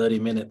another 30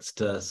 minutes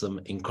to some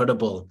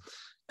incredible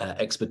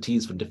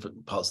expertise from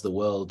different parts of the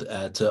world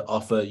to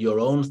offer your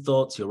own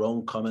thoughts, your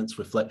own comments,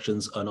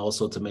 reflections, and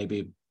also to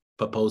maybe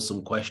propose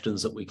some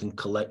questions that we can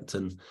collect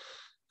and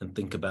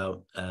think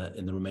about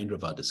in the remainder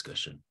of our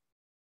discussion.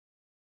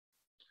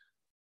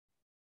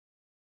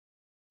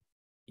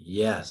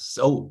 Yes.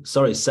 Oh,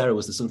 sorry, Sarah,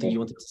 was there something you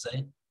wanted to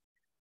say?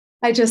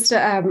 I just,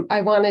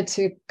 I wanted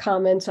to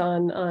comment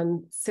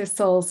on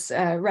Cecil's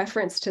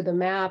reference to the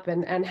map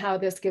and how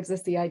this gives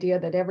us the idea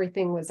that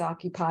everything was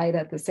occupied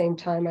at the same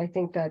time. I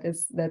think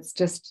that's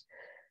just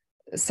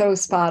so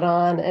spot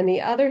on. And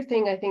the other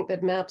thing I think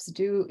that maps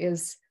do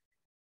is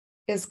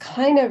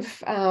kind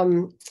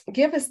of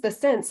give us the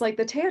sense, like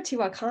the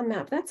Teotihuacan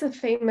map, that's a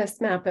famous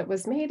map. It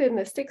was made in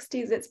the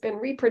 60s. It's been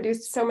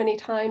reproduced so many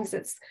times.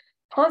 It's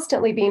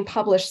constantly being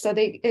published. So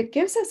it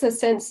gives us a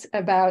sense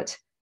about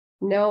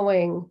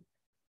knowing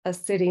a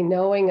city,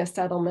 knowing a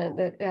settlement,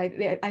 that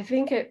I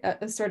think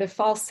a sort of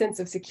false sense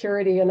of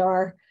security in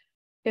our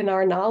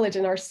knowledge,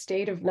 in our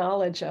state of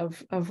knowledge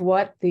of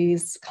what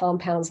these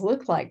compounds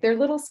look like. They're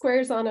little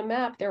squares on a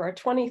map. There are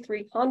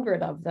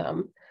 2,300 of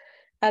them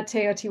at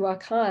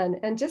Teotihuacan.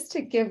 And just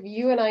to give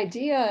you an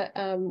idea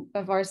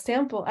of our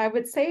sample, I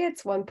would say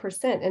it's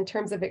 1% in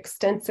terms of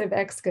extensive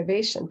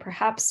excavation.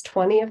 Perhaps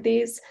 20 of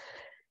these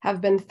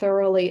have been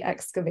thoroughly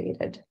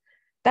excavated.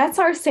 That's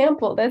our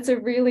sample. That's a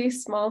really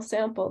small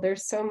sample.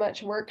 There's so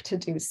much work to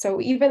do.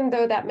 So even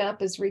though that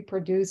map is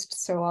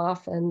reproduced so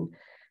often,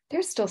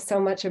 there's still so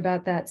much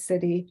about that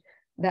city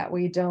that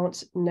we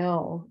don't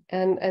know.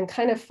 And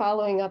kind of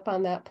following up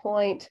on that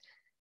point,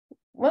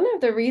 one of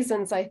the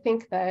reasons I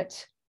think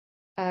that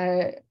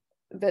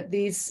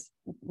these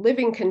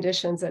living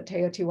conditions at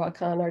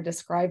Teotihuacan are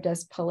described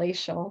as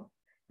palatial,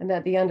 and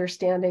that the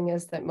understanding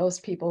is that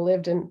most people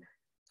lived in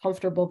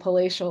comfortable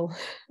palatial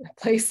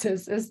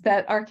places, is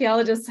that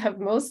archaeologists have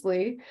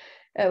mostly,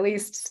 at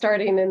least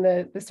starting in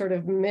the sort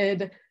of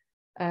mid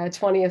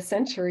 20th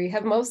century,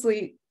 have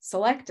mostly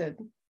selected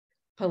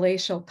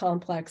palatial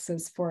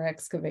complexes for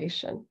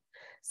excavation.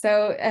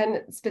 So,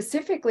 and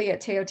specifically at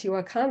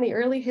Teotihuacan, the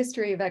early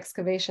history of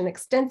excavation,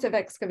 extensive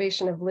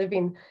excavation of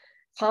living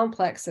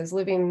complexes,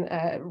 living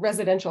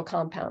residential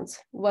compounds,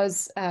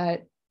 was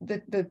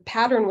the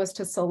pattern was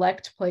to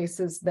select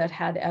places that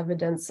had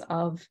evidence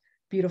of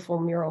beautiful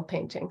mural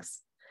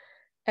paintings.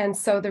 And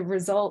so the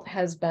result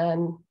has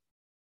been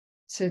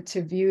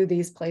to view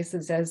these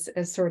places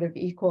as sort of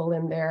equal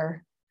in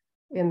their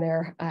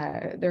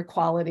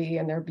quality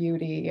and their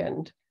beauty,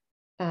 and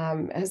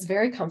as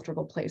very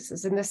comfortable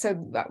places. And this,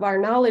 so our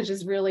knowledge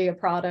is really a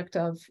product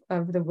of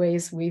the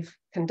ways we've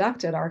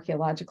conducted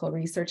archaeological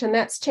research, and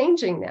that's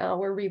changing now.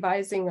 We're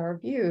revising our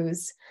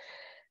views.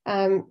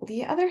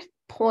 The other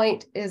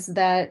point is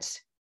that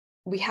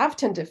we have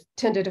tended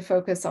to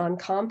focus on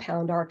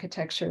compound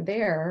architecture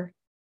there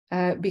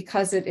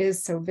because it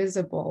is so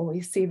visible. We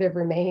see the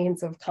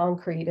remains of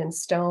concrete and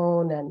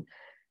stone and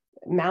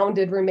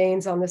mounded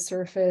remains on the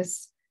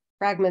surface,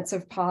 fragments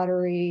of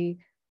pottery.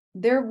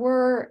 There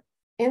were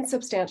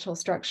insubstantial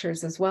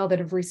structures as well that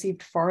have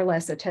received far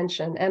less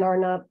attention and are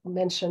not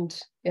mentioned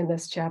in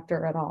this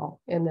chapter at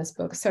all in this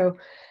book. So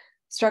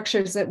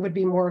structures that would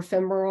be more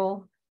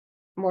ephemeral,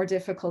 more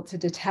difficult to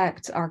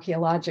detect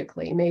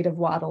archaeologically, made of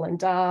wattle and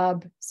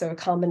daub, so a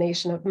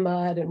combination of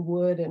mud and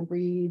wood and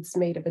reeds,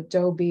 made of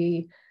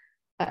adobe.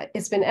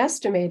 It's been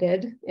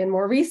estimated in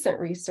more recent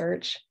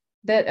research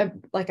that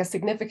like a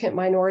significant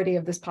minority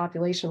of this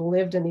population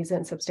lived in these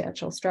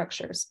insubstantial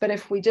structures. But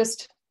if we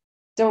just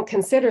don't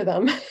consider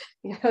them,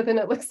 then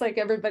it looks like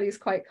everybody's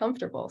quite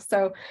comfortable.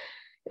 So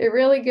it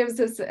really gives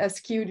us a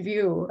skewed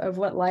view of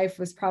what life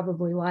was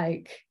probably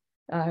like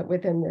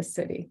within this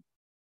city.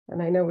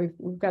 And I know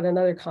we've got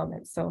another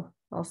comment, so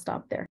I'll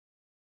stop there.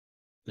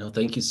 No,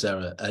 thank you,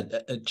 Sarah.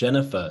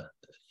 Jennifer,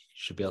 you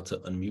should be able to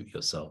unmute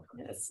yourself.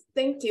 Yes,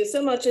 thank you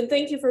so much. And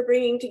thank you for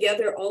bringing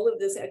together all of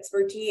this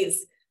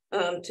expertise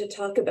to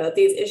talk about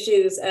these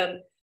issues.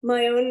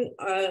 My own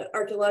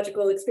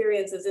archaeological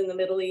experiences in the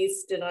Middle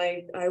East, and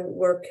I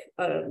work,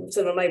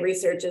 some of my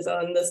research is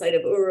on the site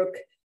of Uruk,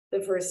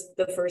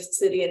 the first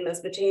city in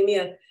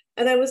Mesopotamia.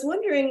 And I was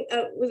wondering,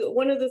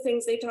 one of the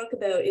things they talk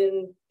about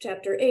in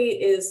chapter 8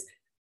 is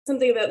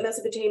something about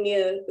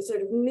Mesopotamia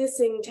sort of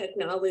missing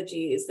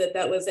technologies,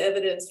 that was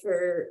evidence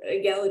for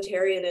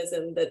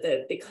egalitarianism,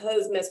 that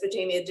because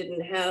Mesopotamia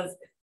didn't have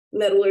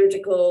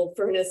metallurgical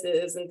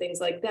furnaces and things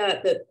like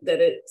that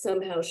it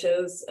somehow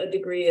shows a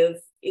degree of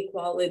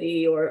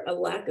equality or a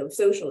lack of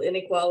social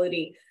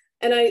inequality.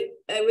 And I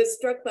was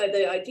struck by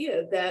the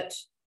idea that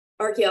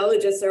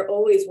archaeologists are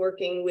always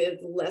working with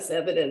less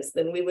evidence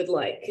than we would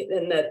like,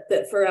 and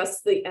that for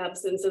us, the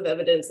absence of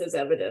evidence is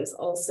evidence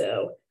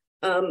also.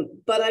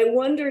 But I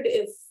wondered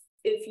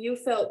if you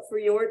felt for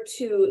your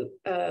two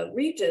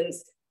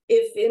regions,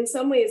 if in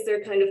some ways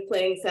they're kind of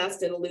playing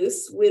fast and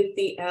loose with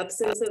the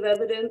absence of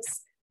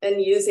evidence and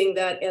using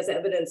that as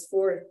evidence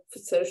for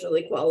social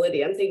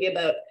equality. I'm thinking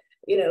about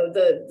you know,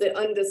 the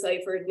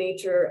undeciphered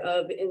nature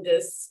of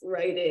Indus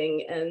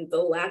writing and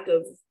the lack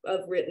of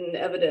written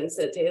evidence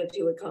at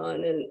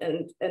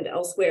Teotihuacan and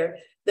elsewhere,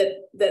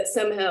 that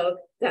somehow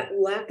that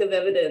lack of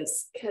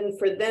evidence can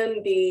for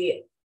them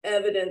be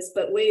evidence,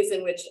 but ways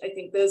in which I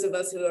think those of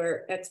us who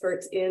are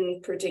experts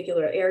in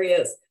particular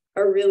areas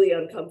are really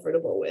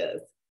uncomfortable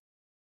with.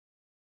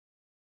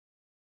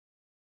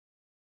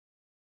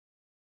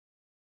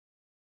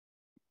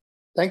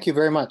 Thank you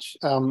very much.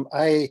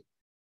 I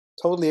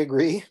totally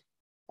agree.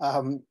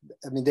 I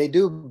mean, they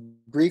do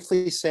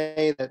briefly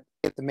say that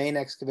the main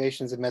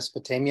excavations in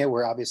Mesopotamia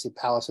were obviously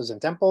palaces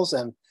and temples,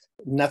 and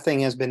nothing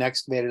has been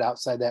excavated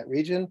outside that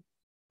region.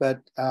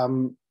 But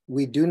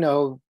we do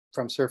know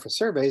from surface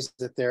surveys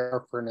that there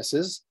are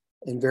furnaces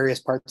in various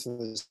parts of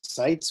the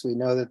sites. We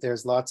know that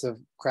there's lots of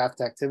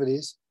craft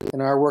activities.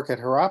 In our work at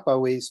Harappa,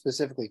 we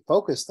specifically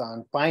focused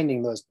on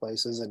finding those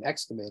places and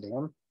excavating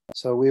them.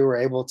 So we were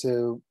able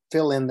to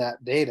fill in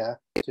that data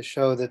to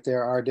show that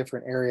there are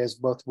different areas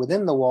both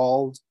within the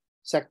walled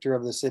sector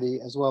of the city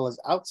as well as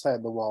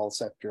outside the walled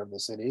sector of the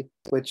city,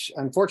 which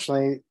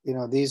unfortunately, you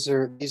know,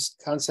 these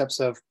concepts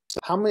of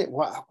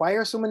why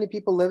are so many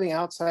people living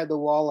outside the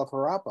wall of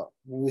Harappa?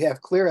 We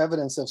have clear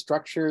evidence of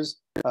structures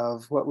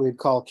of what we'd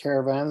call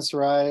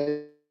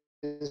caravanserais.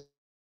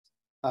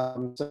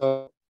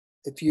 So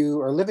if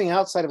you are living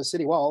outside of a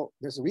city wall,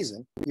 there's a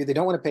reason. You either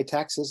don't want to pay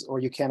taxes, or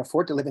you can't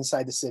afford to live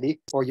inside the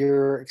city, or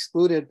you're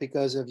excluded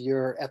because of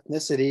your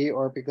ethnicity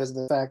or because of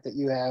the fact that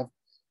you have,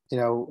 you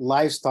know,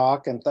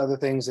 livestock and other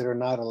things that are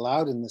not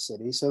allowed in the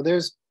city. So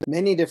there's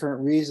many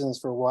different reasons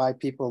for why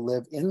people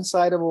live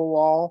inside of a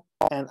wall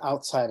and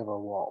outside of a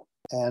wall.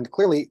 And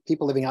clearly,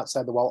 people living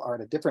outside the wall are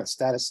at a different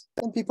status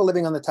than people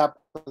living on the top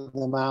of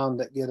the mound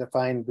that get a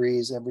fine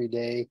breeze every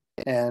day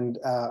and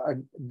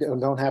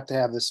don't have to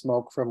have the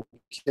smoke from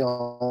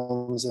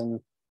kilns and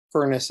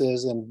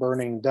furnaces and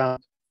burning dung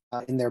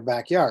in their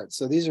backyard.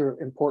 So these are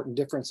important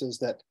differences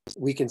that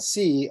we can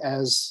see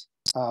as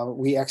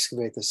we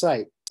excavate the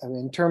site. I mean,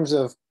 in terms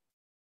of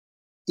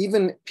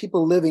even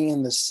people living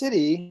in the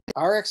city,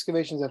 our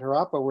excavations at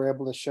Harappa were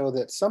able to show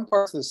that some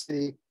parts of the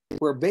city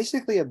were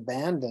basically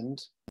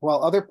abandoned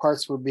while other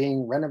parts were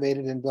being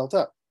renovated and built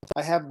up.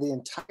 I have the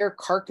entire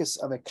carcass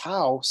of a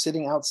cow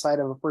sitting outside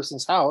of a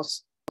person's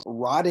house,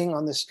 rotting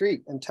on the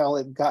street until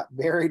it got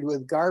buried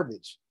with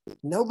garbage.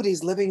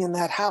 Nobody's living in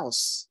that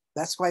house.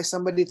 That's why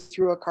somebody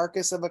threw a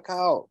carcass of a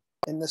cow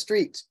in the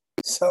street.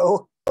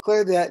 So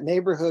clearly that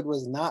neighborhood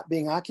was not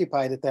being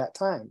occupied at that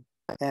time.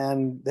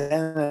 And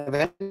then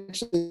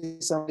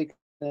eventually somebody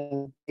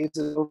paves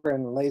it over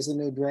and lays a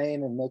new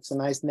drain and makes a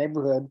nice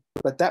neighborhood.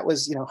 But that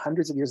was, you know,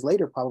 hundreds of years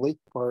later, probably,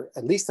 or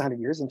at least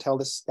 100 years until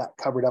this got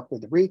covered up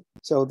with debris.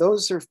 So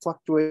those are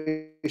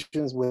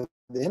fluctuations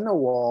within a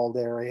walled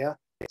area.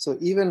 So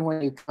even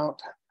when you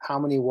count how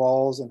many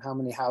walls and how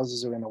many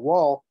houses are in a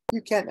wall,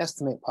 you can't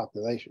estimate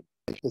population.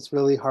 It's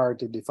really hard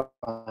to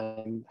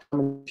define how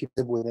many people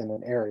live within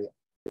an area.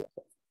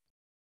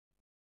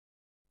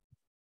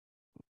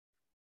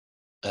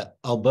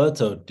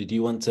 Alberto, did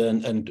you want to,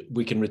 and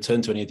we can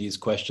return to any of these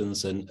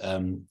questions, and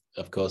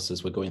of course,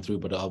 as we're going through,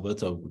 but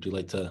Alberto, would you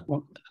like to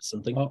add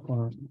something?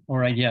 All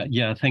right,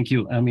 yeah, thank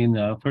you. I mean,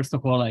 first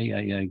of all,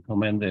 I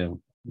commend the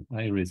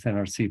Iris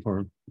NRC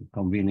for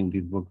convening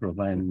this book club.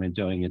 I'm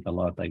enjoying it a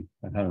lot. I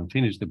haven't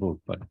finished the book,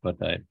 but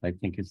I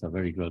think it's a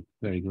very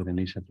good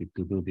initiative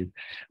to do this.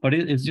 But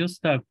it's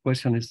just a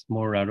question, is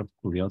more out of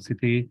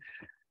curiosity.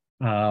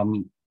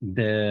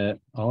 The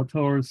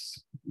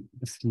authors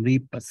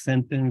slip a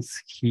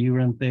sentence here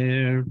and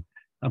there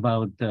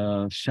about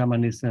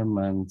shamanism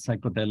and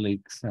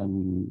psychedelics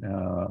and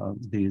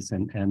this,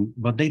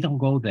 but they don't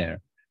go there.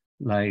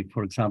 Like,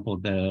 for example,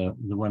 the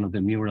one of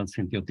the murals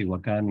in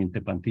Teotihuacan in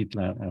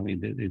Tepantitla. I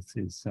mean,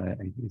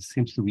 it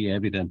seems to be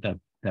evident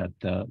that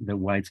the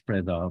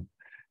widespread of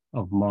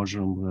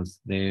mushroom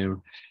was there.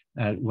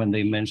 When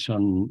they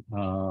mention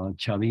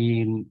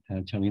Chavin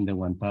de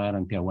Huanpar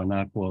and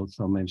Tiahuanaco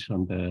also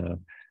mentioned the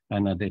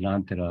Ana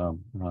delantera,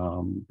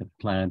 the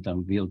plant,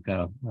 and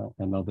Vilca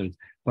and others.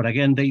 But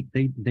again, they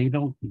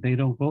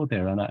don't go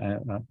there. And I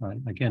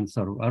again,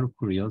 sort of out of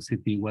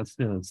curiosity, what's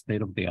the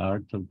state of the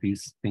art of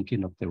this,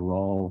 thinking of the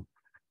role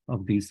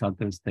of these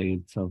other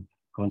states of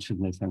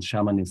consciousness and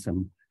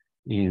shamanism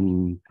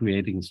in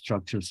creating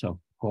structures of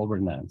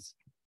governance?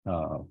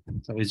 So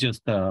it's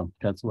just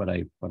that's what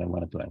I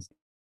wanted to ask.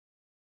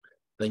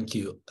 Thank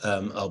you,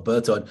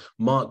 Alberto. And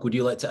Mark, would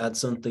you like to add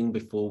something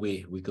before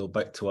we go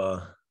back to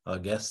our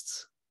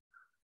guests?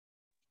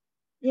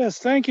 Yes,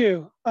 thank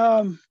you.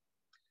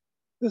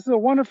 This is a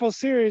wonderful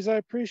series. I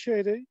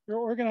appreciate it. You're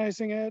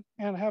organizing it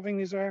and having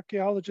these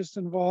archaeologists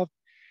involved.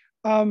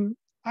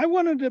 I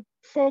wanted to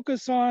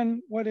focus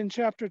on what in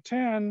chapter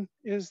 10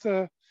 is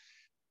I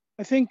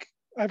think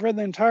I've read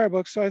the entire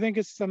book, so I think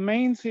it's the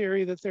main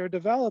theory that they're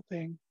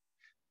developing,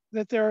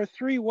 that there are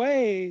three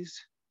ways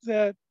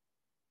that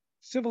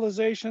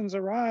civilizations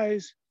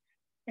arise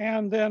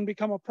and then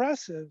become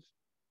oppressive.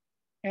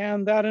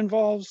 And that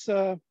involves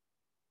the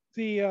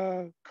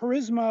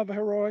charisma of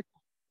heroic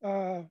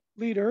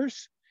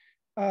leaders,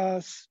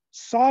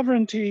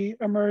 sovereignty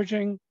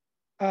emerging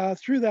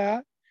through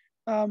that.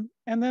 And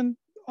then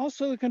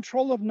also the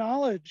control of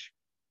knowledge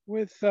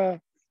with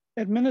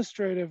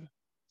administrative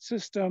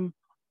system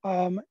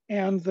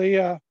and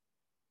the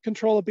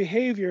control of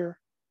behavior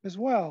as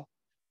well.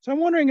 So I'm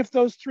wondering if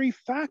those three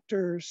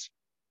factors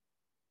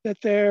that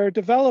they're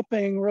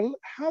developing,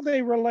 how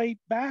they relate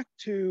back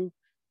to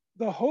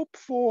the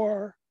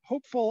hopeful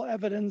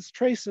evidence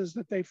traces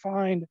that they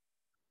find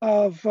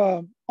of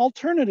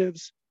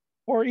alternatives,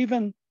 or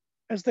even,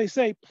 as they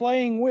say,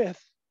 playing with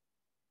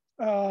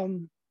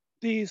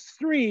these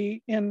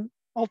three in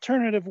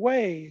alternative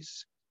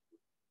ways,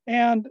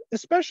 and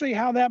especially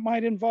how that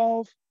might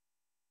involve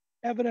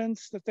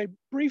evidence that they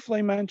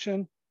briefly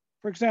mention,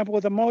 for example,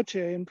 with the Moche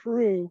in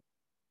Peru,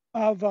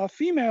 of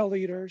female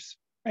leaders,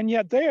 and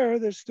yet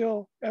there's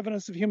still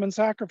evidence of human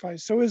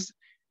sacrifice. So is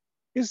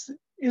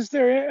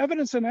there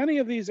evidence in any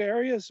of these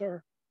areas,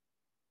 or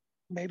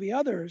maybe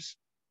others,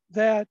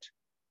 that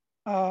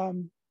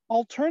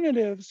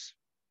alternatives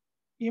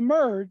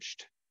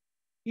emerged,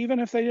 even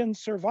if they didn't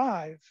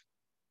survive,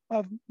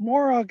 of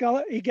more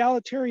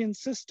egalitarian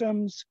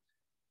systems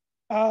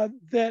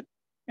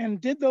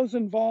and did those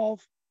involve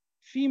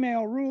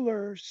female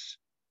rulers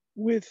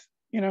with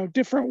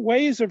different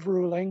ways of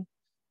ruling?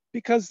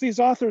 Because these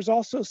authors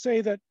also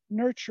say that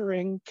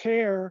nurturing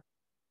care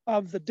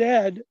of the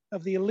dead,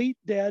 of the elite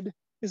dead,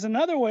 is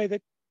another way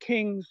that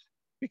kings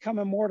become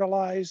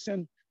immortalized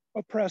and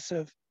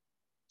oppressive.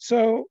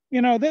 So,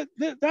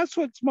 that's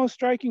what's most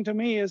striking to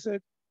me, is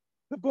that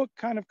the book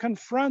kind of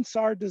confronts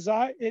our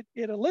desire, it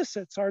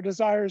elicits our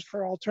desires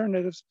for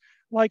alternatives,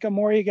 like a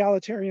more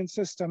egalitarian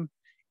system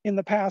in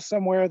the past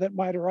somewhere that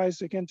might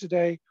arise again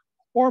today,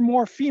 or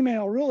more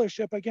female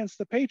rulership against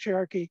the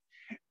patriarchy.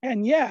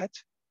 And yet,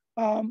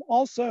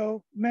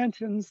 also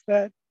mentions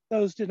that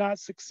those did not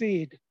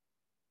succeed.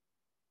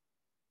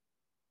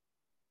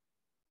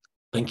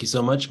 Thank you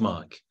so much,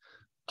 Mark.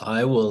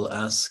 I will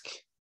ask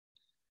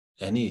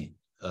any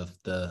of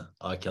the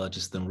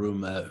archaeologists in the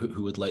room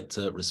who would like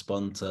to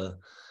respond to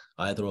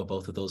either or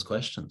both of those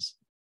questions.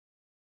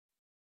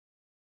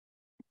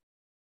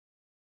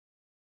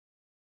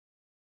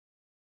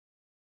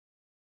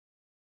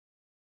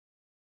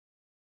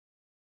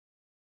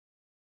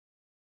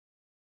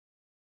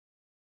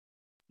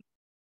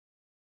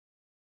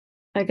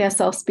 I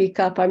guess I'll speak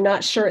up. I'm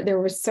not sure.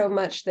 There was so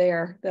much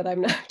there that I'm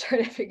not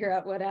trying to figure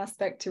out what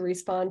aspect to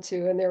respond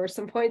to. And there were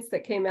some points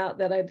that came out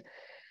that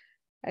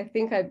I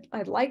think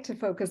I'd like to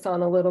focus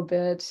on a little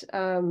bit.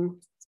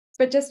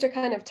 But just to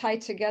kind of tie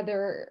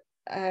together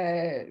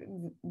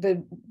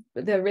the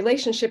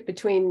relationship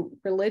between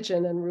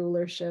religion and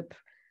rulership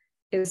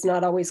is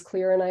not always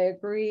clear. And I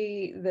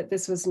agree that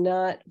this was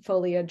not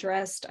fully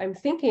addressed. I'm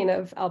thinking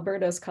of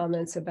Alberto's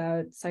comments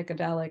about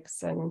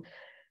psychedelics and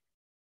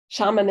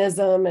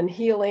shamanism and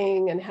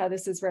healing and how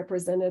this is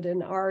represented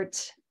in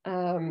art.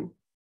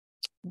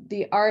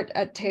 The art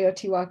at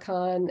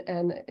Teotihuacan,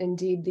 and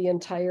indeed the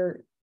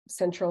entire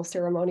central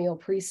ceremonial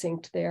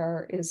precinct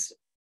there, is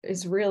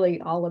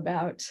really all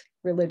about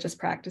religious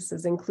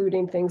practices,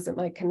 including things that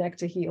might connect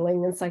to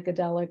healing and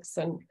psychedelics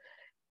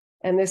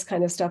and this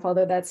kind of stuff,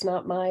 although that's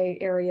not my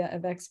area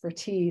of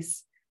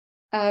expertise.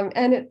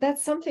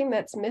 That's something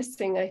that's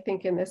missing, I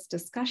think, in this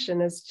discussion,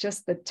 is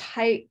just the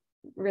tight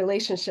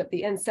relationship,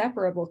 the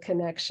inseparable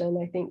connection,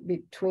 I think,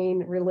 between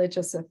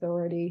religious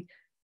authority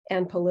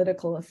and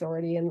political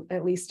authority, and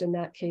at least in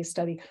that case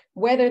study.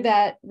 Whether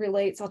that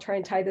relates, I'll try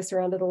and tie this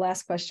around to the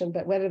last question,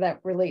 but whether that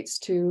relates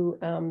to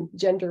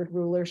gendered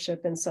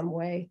rulership in some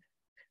way,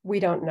 we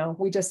don't know.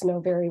 We just know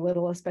very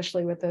little,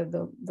 especially with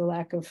the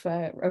lack of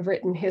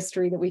written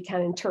history that we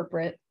can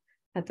interpret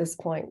at this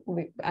point.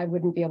 I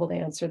wouldn't be able to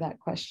answer that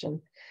question.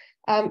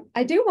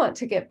 I do want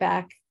to get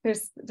back.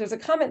 There's a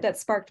comment that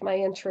sparked my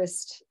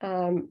interest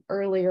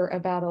earlier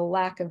about a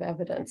lack of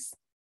evidence,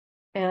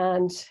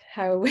 and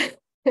how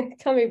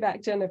coming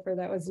back, Jennifer,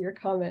 that was your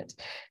comment.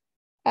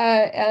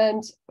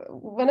 And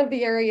one of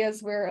the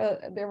areas where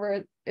there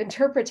were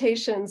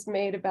interpretations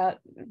made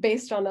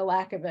based on a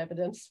lack of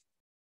evidence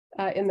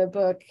in the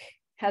book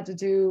had to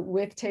do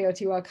with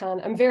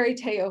Teotihuacan. I'm very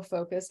Teo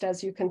focused,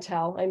 as you can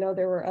tell. I know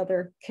there were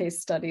other case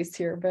studies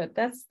here, but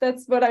that's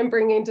what I'm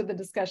bringing to the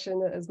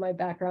discussion as my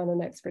background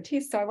and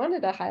expertise. So I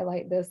wanted to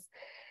highlight this.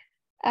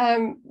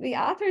 The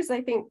authors, I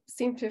think,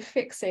 seem to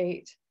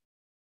fixate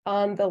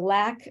on the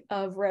lack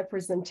of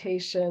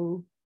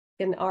representation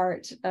in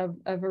art of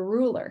a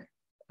ruler,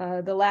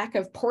 the lack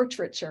of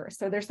portraiture.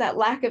 So there's that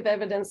lack of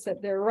evidence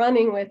that they're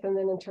running with, and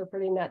then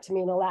interpreting that to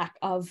mean a lack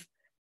of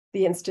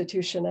the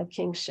institution of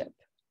kingship.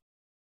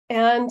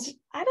 And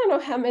I don't know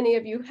how many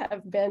of you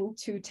have been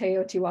to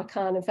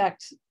Teotihuacan. In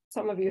fact,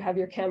 some of you have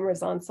your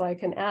cameras on, so I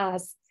can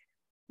ask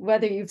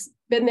whether you've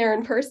been there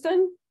in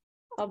person.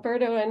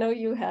 Alberto, I know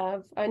you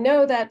have. I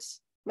know that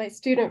my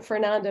student,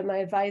 Fernanda,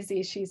 my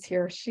advisee, she's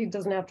here. She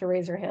doesn't have to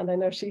raise her hand. I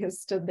know she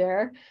has stood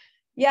there.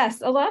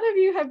 Yes, a lot of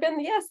you have been.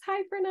 Yes,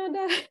 hi,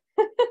 Fernanda.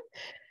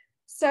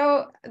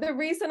 So the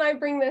reason I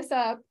bring this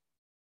up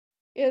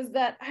is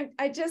that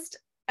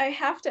I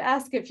have to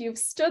ask, if you've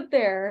stood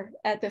there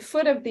at the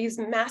foot of these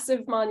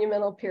massive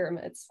monumental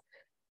pyramids,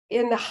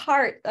 in the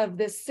heart of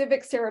this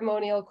civic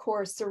ceremonial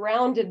core,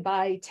 surrounded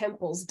by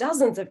temples,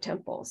 dozens of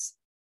temples,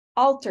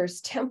 altars,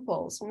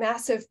 temples,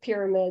 massive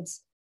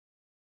pyramids,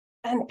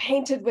 and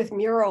painted with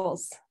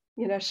murals,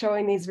 you know,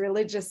 showing these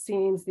religious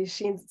scenes, these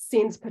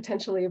scenes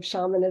potentially of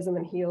shamanism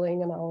and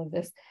healing and all of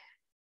this.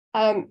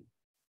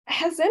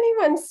 Has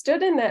anyone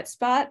stood in that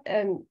spot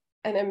and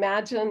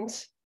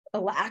imagined a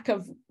lack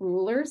of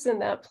rulers in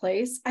that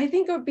place? I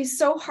think it would be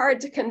so hard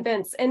to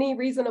convince any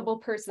reasonable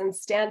person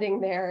standing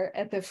there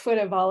at the foot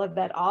of all of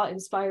that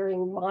awe-inspiring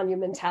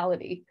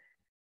monumentality.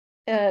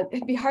 And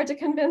it'd be hard to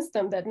convince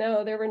them that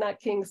no, there were not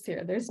kings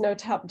here. There's no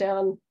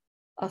top-down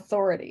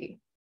authority.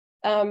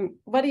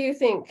 What do you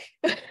think?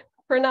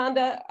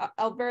 Fernanda,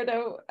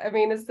 Alberto, I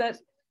mean, does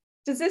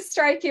this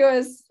strike you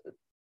as,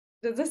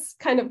 does this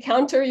kind of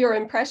counter your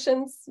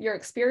impressions, your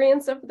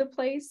experience of the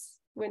place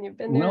when you've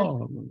been there?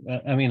 No,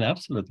 I mean,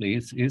 absolutely.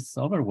 It's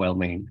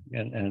overwhelming.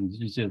 And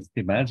you just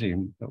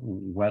imagine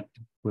what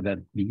would that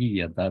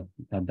be at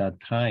that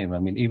time. I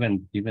mean,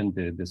 even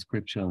the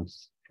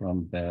descriptions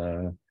from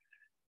the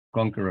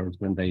conquerors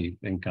when they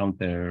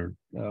encounter,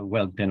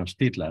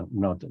 Tenochtitlan,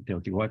 not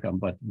Teotihuacan,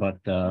 but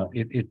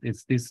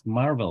it's this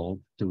marvel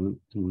to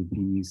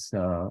these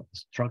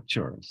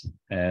structures,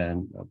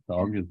 and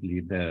obviously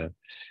the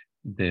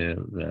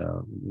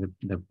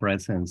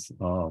presence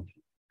of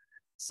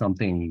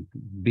something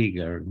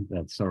bigger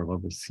that sort of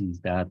oversees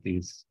that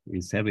is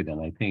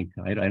evident. I think.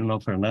 I don't know,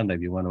 Fernanda,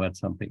 if you want to add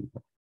something.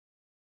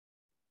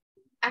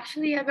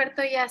 Actually,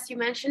 Alberto, yes, you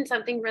mentioned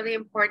something really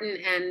important.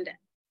 And,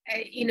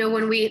 you know,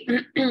 when we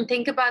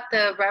think about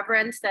the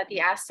reverence that the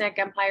Aztec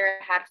Empire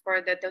had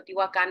for the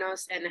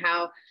Teotihuacanos and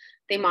how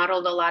they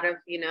modeled a lot of,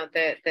 you know,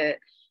 the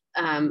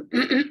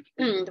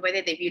way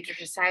that they viewed their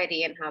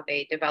society and how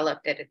they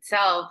developed it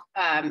itself,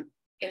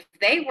 if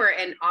they were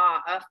in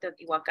awe of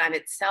Teotihuacan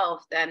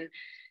itself, then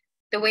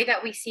the way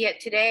that we see it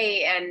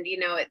today, and, you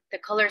know, the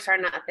colors are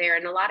not there,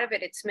 and a lot of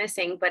it's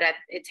missing, but at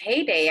its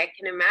heyday, I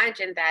can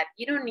imagine that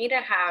you don't need to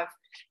have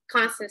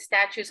constant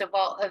statues of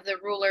all of the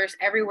rulers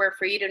everywhere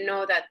for you to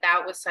know that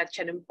that was such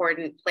an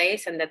important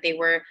place, and that they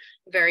were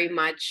very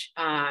much,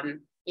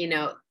 you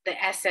know,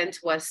 the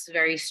essence was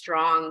very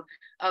strong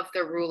of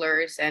the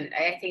rulers. And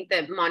I think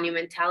the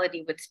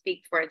monumentality would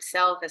speak for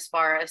itself as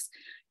far as,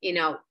 you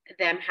know,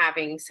 them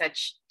having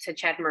such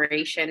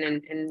admiration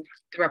and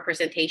the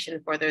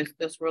representation for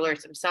those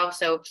rulers themselves.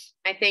 So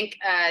I think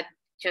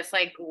just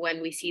like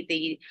when we see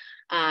the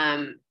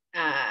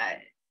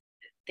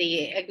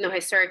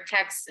ethnohistoric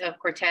text of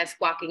Cortés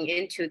walking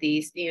into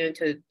these, you know,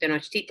 to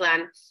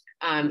Tenochtitlan,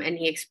 and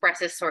he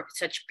expresses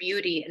such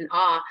beauty and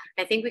awe,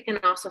 I think we can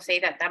also say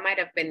that might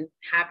have been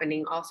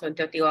happening also in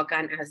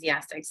Teotihuacan as the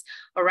Aztecs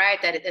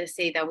arrived at a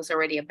city that was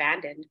already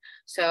abandoned.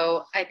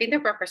 So I think the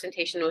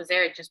representation was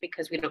there just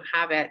because we don't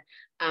have it.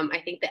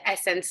 I think the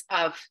essence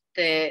of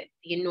the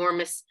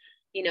enormous,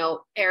 you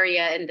know,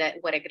 area and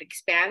what it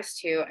expands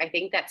to, I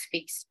think that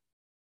speaks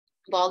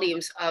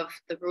volumes of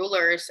the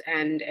rulers,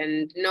 and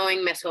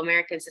knowing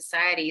Mesoamerican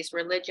societies,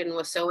 religion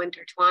was so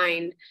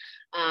intertwined,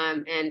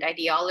 and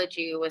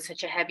ideology was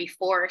such a heavy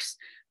force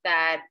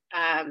that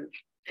I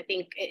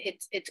think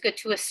it's good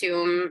to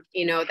assume,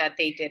 you know, that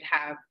they did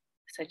have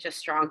such a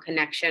strong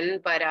connection,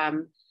 but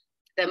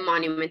the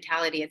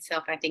monumentality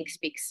itself, I think,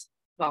 speaks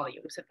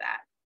volumes of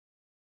that.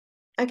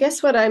 I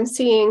guess what I'm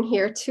seeing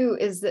here too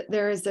is that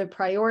there is a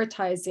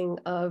prioritizing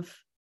of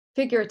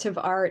figurative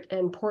art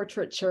and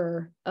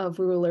portraiture of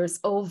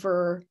rulers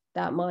over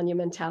that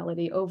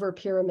monumentality, over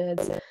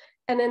pyramids.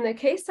 And in the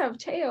case of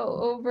Teo,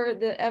 over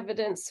the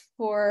evidence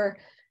for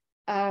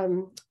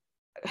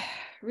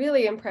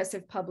really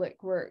impressive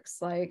public works,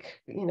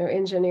 like, you know,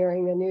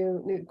 engineering a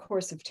new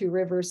course of 2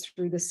 rivers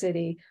through the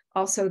city,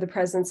 also the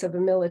presence of a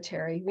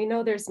military. We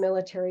know there's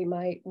military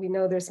might, we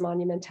know there's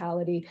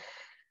monumentality.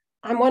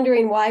 I'm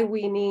wondering why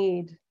we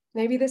need,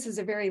 maybe this is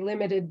a very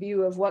limited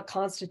view of what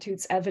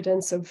constitutes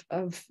evidence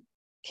of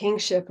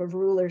kingship, of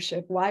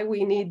rulership, why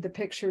we need the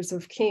pictures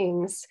of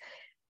kings.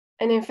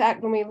 And in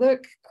fact, when we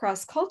look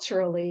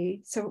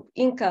cross-culturally, so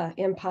Inca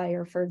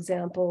Empire, for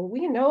example,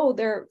 we know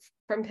there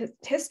from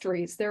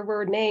histories, there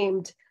were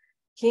named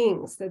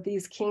kings, that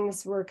these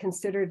kings were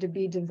considered to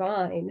be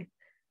divine,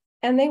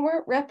 and they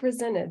weren't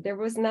represented. There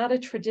was not a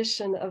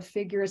tradition of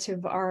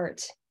figurative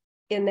art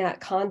in that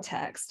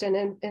context.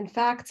 And in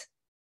fact,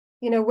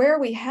 you know, where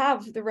we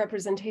have the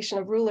representation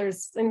of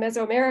rulers in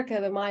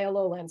Mesoamerica, the Maya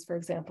lowlands, for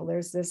example,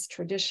 there's this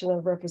tradition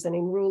of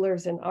representing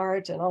rulers in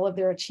art and all of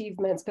their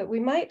achievements, but we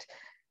might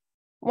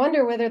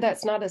wonder whether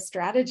that's not a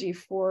strategy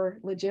for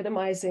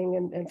legitimizing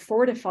and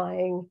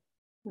fortifying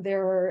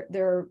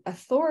their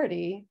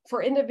authority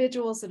for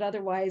individuals that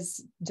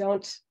otherwise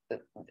don't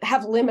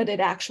have limited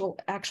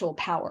actual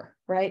power,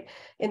 right?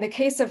 In the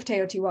case of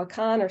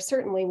Teotihuacan, or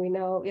certainly we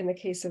know in the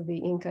case of the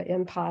Inca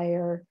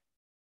Empire,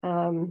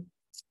 you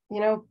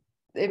know,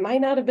 it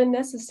might not have been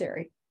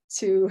necessary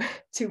to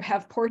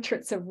have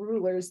portraits of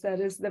rulers. That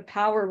is, the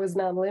power was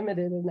not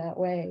limited in that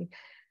way.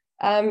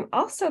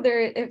 Also,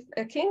 if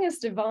a king is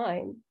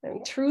divine, I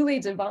mean, truly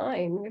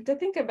divine, we have to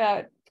think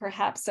about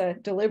perhaps a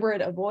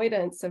deliberate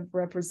avoidance of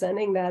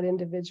representing that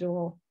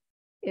individual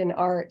in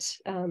art.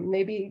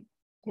 Maybe,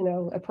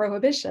 a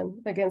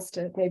prohibition against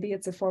it. Maybe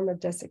it's a form of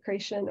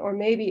desecration, or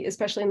maybe,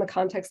 especially in the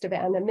context of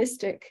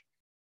animistic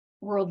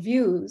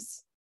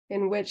worldviews,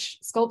 in which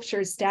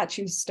sculptures,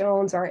 statues,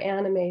 stones are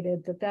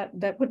animated,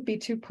 that would be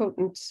too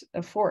potent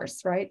a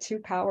force, right? Too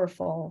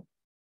powerful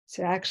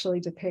to actually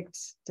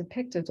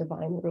depict a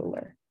divine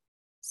ruler.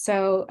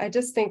 So I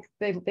just think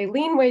they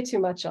lean way too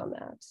much on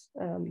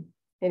that.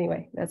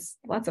 Anyway, that's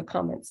lots of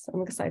comments.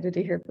 I'm excited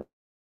to hear.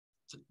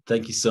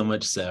 Thank you so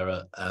much,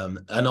 Sarah,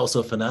 and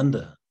also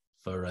Fernanda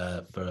for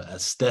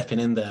stepping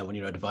in there when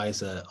your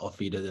advisor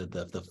offered you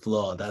the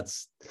floor.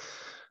 That's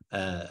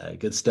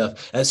good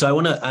stuff. So I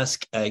want to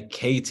ask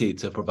Katie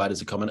to provide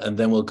us a comment, and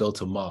then we'll go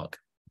to Mark.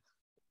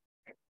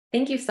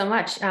 Thank you so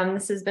much.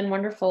 This has been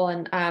wonderful.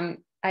 And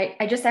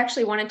I just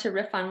actually wanted to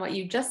riff on what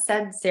you just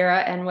said, Sarah,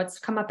 and what's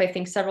come up, I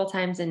think, several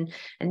times in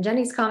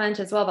Jenny's comment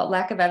as well about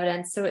lack of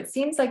evidence. So it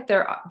seems like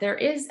there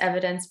is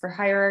evidence for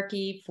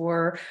hierarchy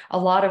for a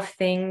lot of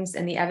things,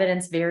 and the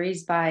evidence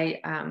varies by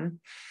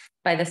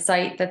the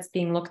site that's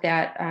being looked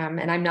at.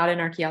 And I'm not an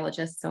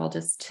archaeologist, so I'll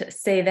just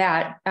say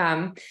that.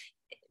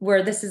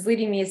 Where this is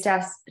leading me is to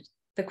ask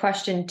the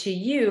question to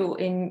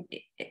you,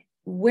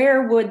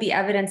 where would the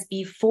evidence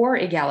be for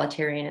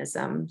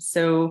egalitarianism?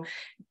 So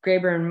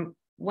Graeber and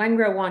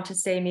Wengrow want to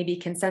say maybe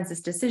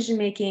consensus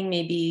decision-making,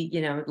 maybe,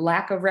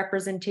 lack of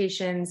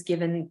representations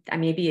given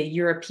maybe a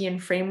European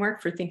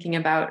framework for thinking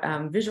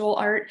about visual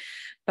art.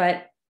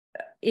 But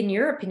in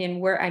your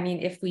opinion,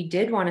 if we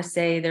did want to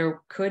say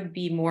there could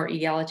be more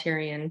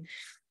egalitarian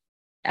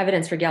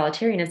evidence for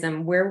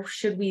egalitarianism, where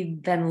should we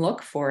then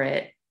look for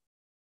it?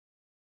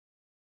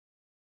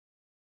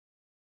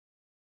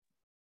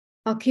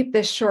 I'll keep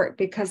this short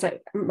because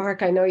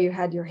Mark, I know you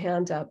had your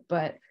hand up,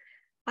 but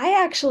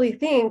I actually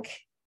think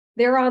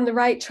they're on the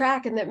right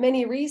track, and that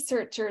many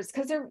researchers,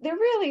 because they're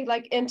really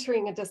like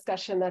entering a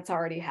discussion that's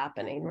already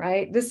happening,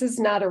 right? This is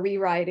not a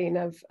rewriting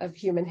of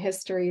human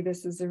history.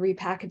 This is a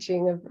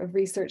repackaging of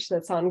research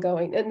that's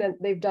ongoing, and then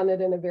they've done it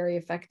in a very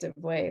effective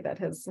way that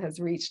has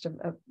reached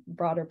a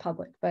broader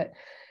public. But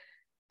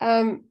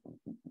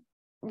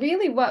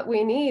really what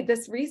we need,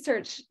 this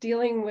research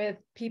dealing with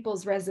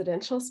people's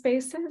residential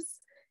spaces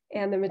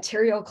and the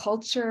material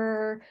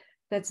culture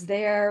that's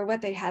there,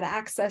 what they had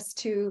access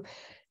to,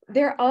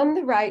 they're on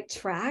the right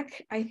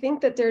track. I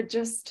think that they're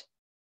just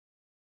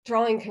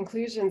drawing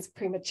conclusions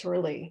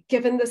prematurely,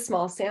 given the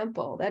small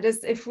sample. That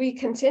is, if we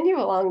continue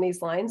along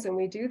these lines and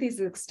we do these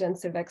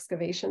extensive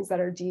excavations that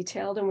are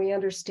detailed, and we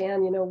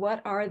understand,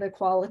 what are the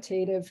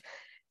qualitative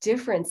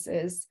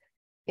differences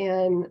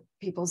in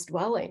people's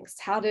dwellings?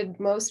 How did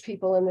most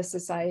people in the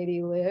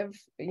society live?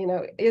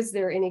 Is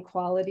there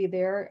inequality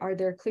there? Are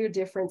there clear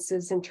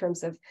differences in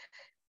terms of,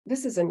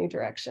 this is a new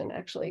direction,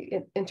 actually,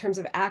 in terms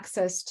of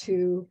access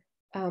to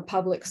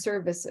public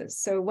services.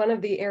 So one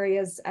of the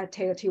areas at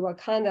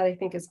Teotihuacan that I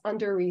think is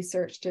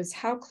under-researched is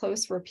how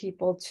close were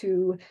people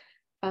to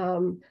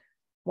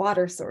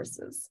water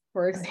sources,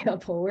 for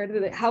example.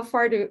 How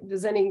far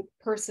does any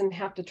person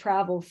have to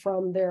travel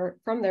from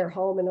their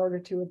home in order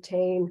to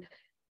obtain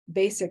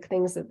basic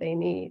things that they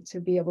need to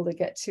be able to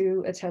get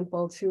to a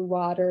temple, to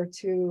water,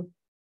 to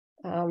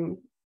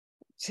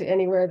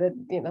anywhere that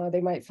they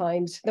might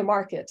find the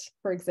market,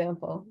 for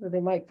example, where they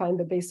might find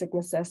the basic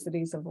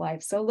necessities of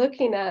life. So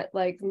looking at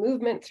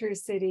movement through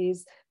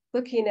cities,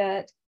 looking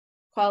at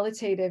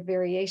qualitative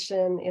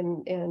variation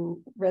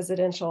in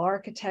residential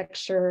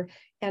architecture,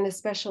 and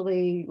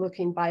especially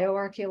looking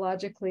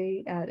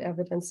bioarchaeologically at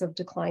evidence of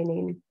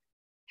declining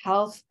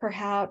health,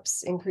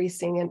 perhaps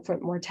increasing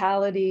infant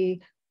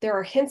mortality. There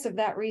are hints of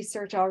that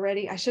research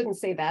already. I shouldn't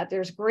say that.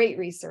 There's great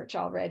research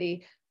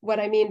already. What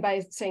I mean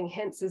by saying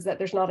hints is that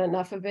there's not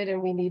enough of it,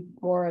 and we need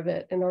more of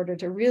it in order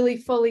to really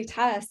fully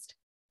test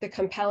the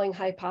compelling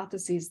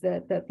hypotheses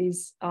that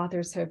these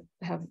authors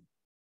have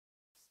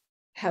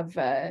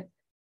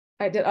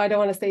I don't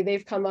want to say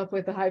they've come up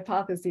with the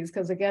hypotheses,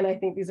 because again, I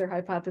think these are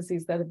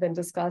hypotheses that have been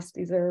discussed.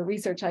 These are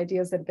research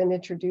ideas that have been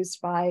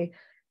introduced by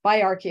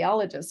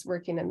archaeologists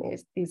working in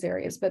these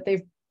areas, but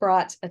they've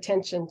brought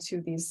attention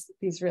to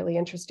these really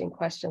interesting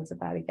questions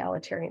about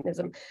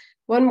egalitarianism.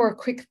 One more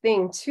quick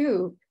thing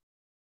too,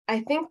 I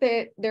think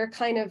that they're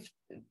kind of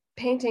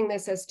painting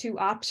this as two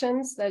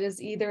options. That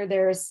is, either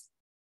there's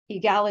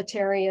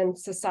egalitarian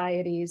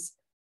societies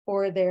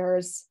or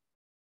there's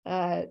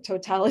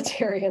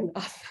totalitarian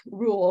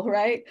rule,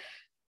 right?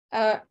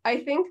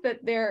 I think that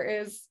there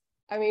is,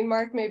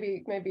 Mark,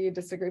 maybe you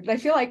disagree, but I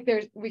feel like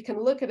we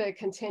can look at a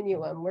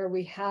continuum where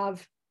we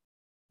have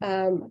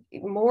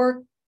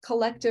more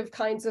collective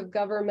kinds of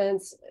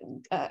governments,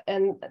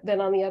 and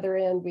then on the other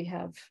end, we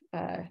have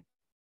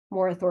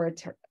more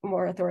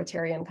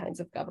authoritarian kinds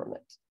of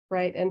government,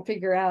 right? And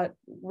figure out,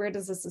 where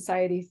does a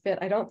society fit?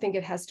 I don't think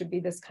it has to be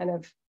this kind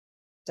of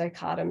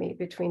dichotomy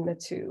between the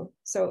two.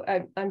 So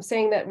I'm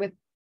saying that with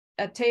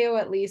Teo,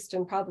 at least,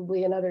 and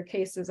probably in other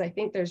cases, I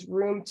think there's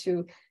room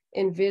to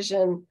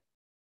envision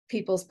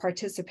people's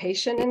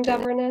participation in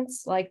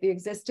governance, like the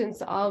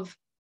existence of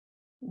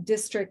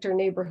district or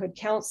neighborhood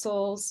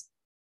councils,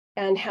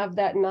 and have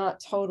that not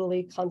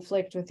totally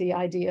conflict with the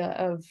idea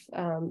of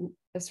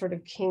a sort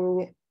of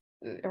king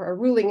or a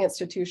ruling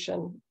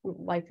institution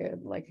like a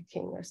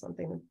king or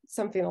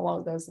something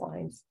along those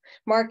lines.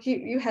 Mark,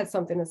 you had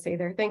something to say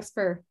there. Thanks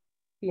for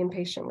being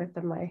patient with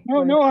them.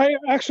 No, I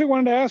actually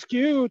wanted to ask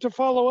you to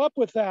follow up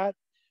with that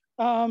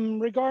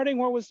regarding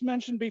what was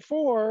mentioned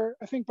before,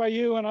 I think by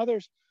you and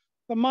others,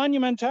 the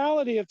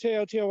monumentality of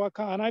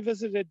Teotihuacan. I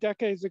visited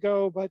decades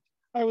ago, but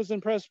I was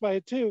impressed by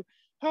it too.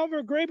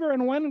 However, Graeber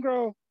and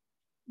Wengrow,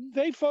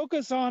 they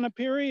focus on a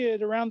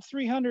period around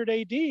 300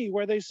 AD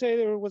where they say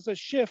there was a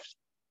shift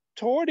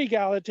toward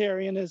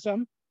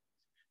egalitarianism,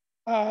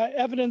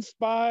 evidenced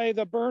by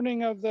the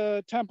burning of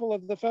the Temple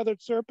of the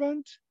Feathered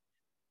Serpent,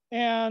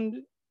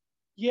 and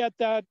yet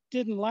that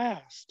didn't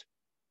last.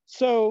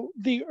 So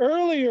the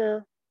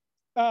earlier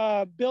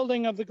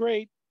building of the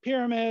Great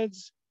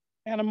Pyramids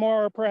and a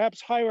more perhaps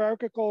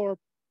hierarchical or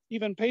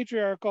even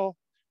patriarchal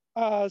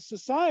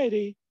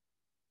society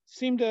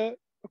seem to,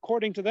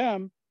 according to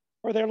them,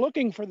 or they're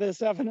looking for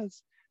this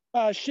evidence,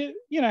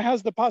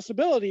 has the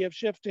possibility of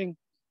shifting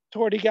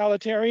toward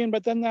egalitarian,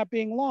 but then that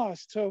being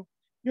lost. So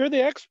you're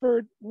the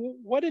expert.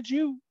 What did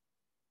you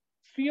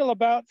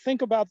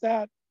think about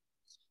that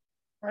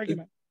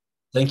argument?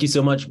 Thank you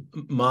so much,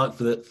 Mark,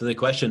 for the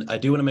question. I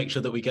do want to make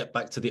sure that we get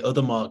back to the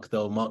other Mark,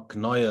 though, Mark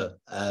Neuer,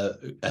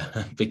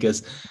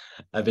 because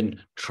I've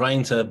been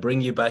trying to bring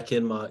you back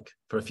in, Mark,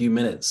 for a few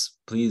minutes.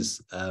 Please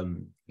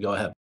go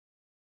ahead.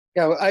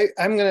 Yeah, well,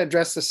 I'm going to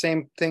address the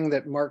same thing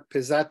that Mark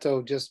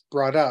Pizzato just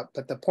brought up.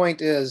 But the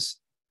point is,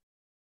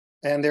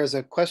 and there's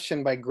a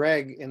question by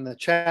Greg in the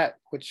chat,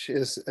 which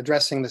is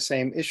addressing the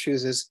same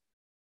issues, is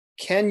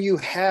can you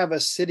have a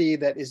city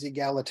that is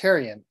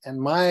egalitarian? And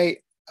my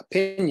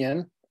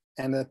opinion,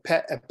 and the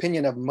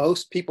opinion of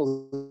most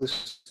people who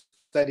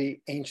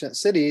study ancient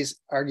cities,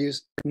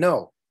 argues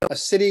no. A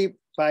city,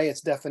 by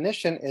its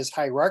definition, is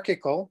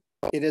hierarchical.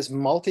 It is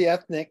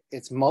multi-ethnic.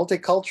 It's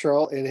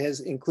multicultural. It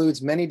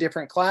includes many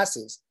different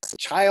classes.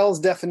 Child's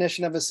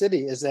definition of a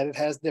city is that it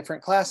has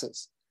different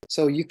classes.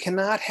 So you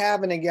cannot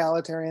have an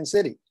egalitarian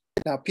city.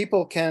 Now,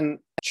 people can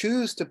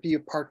choose to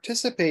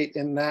participate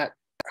in that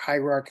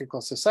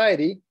hierarchical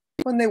society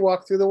when they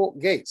walk through the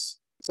gates,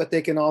 but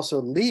they can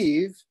also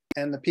leave.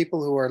 And the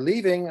people who are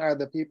leaving are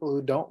the people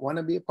who don't want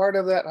to be a part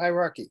of that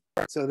hierarchy.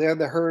 So they're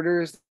the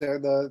herders, they're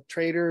the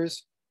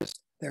traders,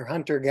 they're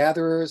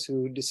hunter-gatherers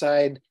who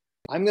decide,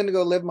 I'm going to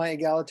go live my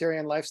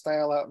egalitarian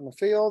lifestyle out in the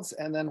fields.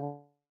 And then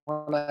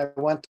when I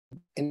want to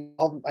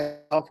involve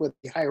myself with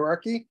the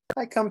hierarchy,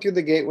 I come through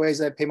the gateways,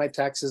 I pay my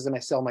taxes, and I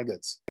sell my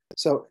goods.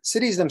 So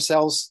cities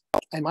themselves,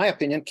 in my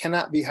opinion,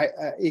 cannot be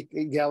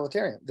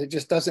egalitarian. It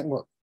just doesn't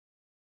work.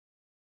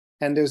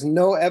 And there's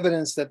no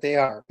evidence that they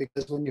are,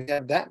 because when you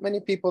have that many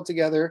people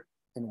together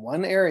in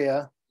one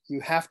area,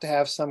 you have to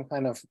have some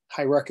kind of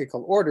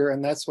hierarchical order,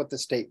 and that's what the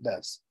state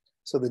does.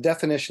 So the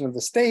definition of the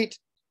state,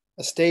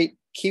 a state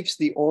keeps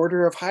the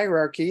order of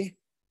hierarchy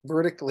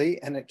vertically,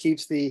 and it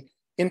keeps the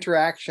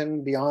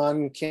interaction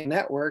beyond kin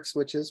networks,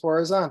 which is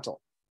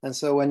horizontal. And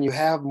so when you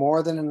have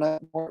more than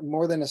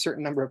a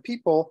certain number of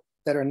people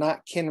that are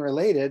not kin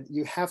related,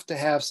 you have to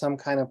have some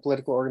kind of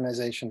political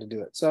organization to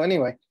do it. So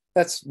anyway,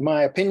 that's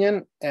my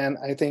opinion, and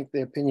I think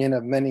the opinion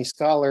of many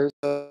scholars,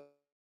 that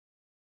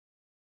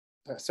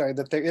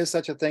there is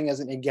such a thing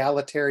as an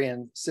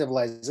egalitarian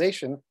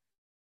civilization.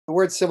 The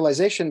word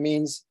civilization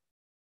means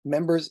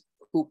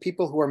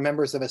people who are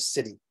members of a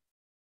city.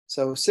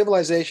 So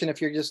civilization,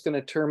 if you're just going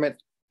to term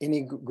it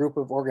any group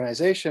of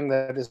organization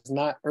that is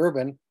not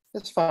urban,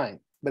 it's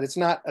fine, but it's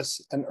not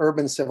an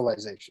urban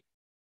civilization.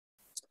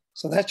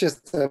 So that's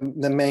just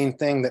the main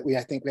thing that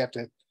I think we have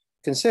to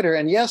consider.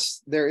 And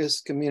yes, there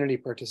is community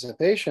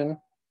participation.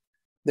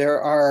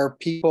 There are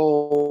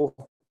people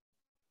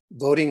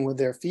voting with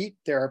their feet.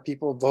 There are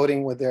people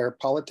voting with their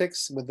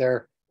politics, with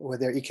their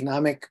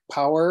economic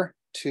power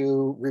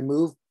to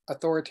remove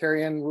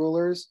authoritarian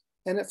rulers,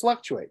 and it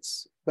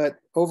fluctuates. But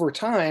over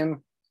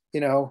time,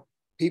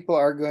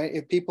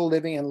 people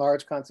living in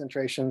large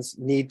concentrations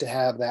need to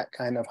have that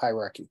kind of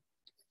hierarchy.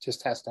 It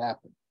just has to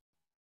happen.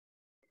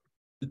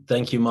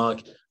 Thank you,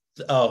 Mark.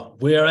 Oh,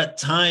 we're at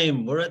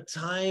time.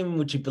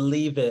 Would you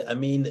believe it? I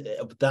mean,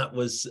 that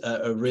was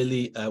a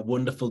really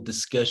wonderful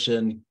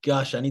discussion.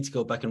 Gosh, I need to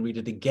go back and read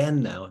it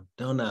again now,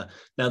 don't I?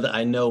 Now that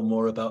I know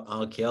more about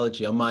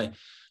archaeology, on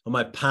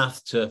my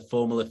path to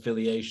formal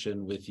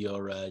affiliation with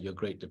your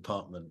great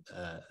department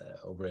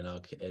over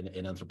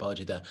in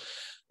anthropology there.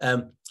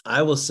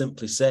 I will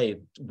simply say,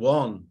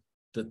 one,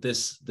 that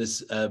this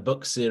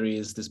book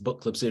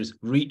club series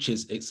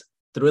reaches its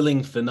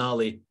thrilling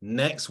finale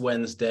next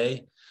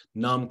Wednesday.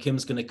 Nam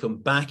Kim's going to come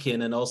back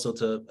in, and also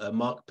to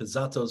Mark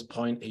Pizzato's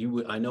point,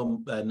 I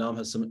know Nam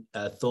has some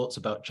thoughts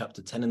about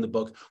chapter 10 in the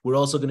book. We're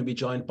also going to be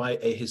joined by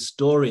a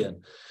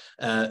historian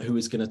who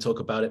is going to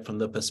talk about it from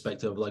the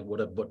perspective of like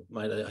what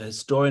might a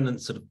historian and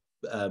sort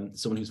of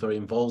someone who's very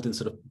involved in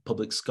sort of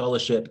public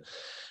scholarship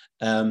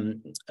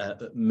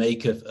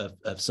make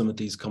of some of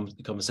these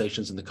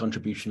conversations and the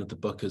contribution of the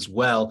book as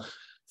well.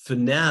 For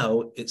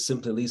now, it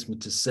simply leaves me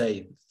to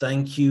say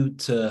thank you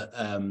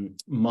to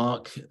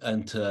Mark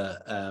and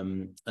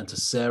to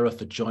Sarah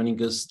for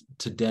joining us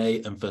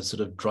today and for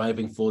sort of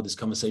driving forward this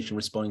conversation,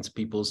 responding to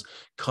people's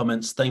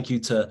comments. Thank you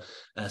to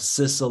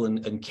Sissel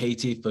and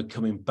Katie for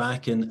coming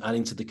back and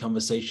adding to the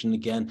conversation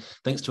again.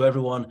 Thanks to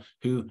everyone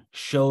who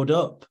showed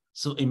up.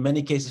 So in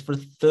many cases for a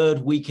third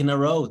week in a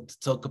row to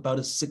talk about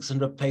a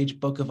 600-page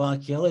book of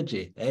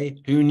archaeology.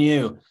 Hey, who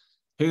knew?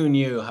 Who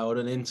knew how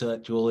an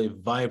intellectually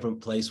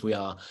vibrant place we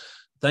are?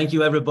 Thank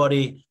you,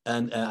 everybody.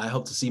 And I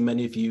hope to see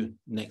many of you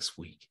next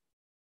week.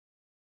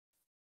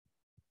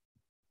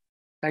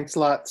 Thanks a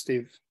lot,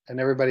 Steve, and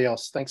everybody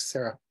else. Thanks,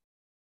 Sarah.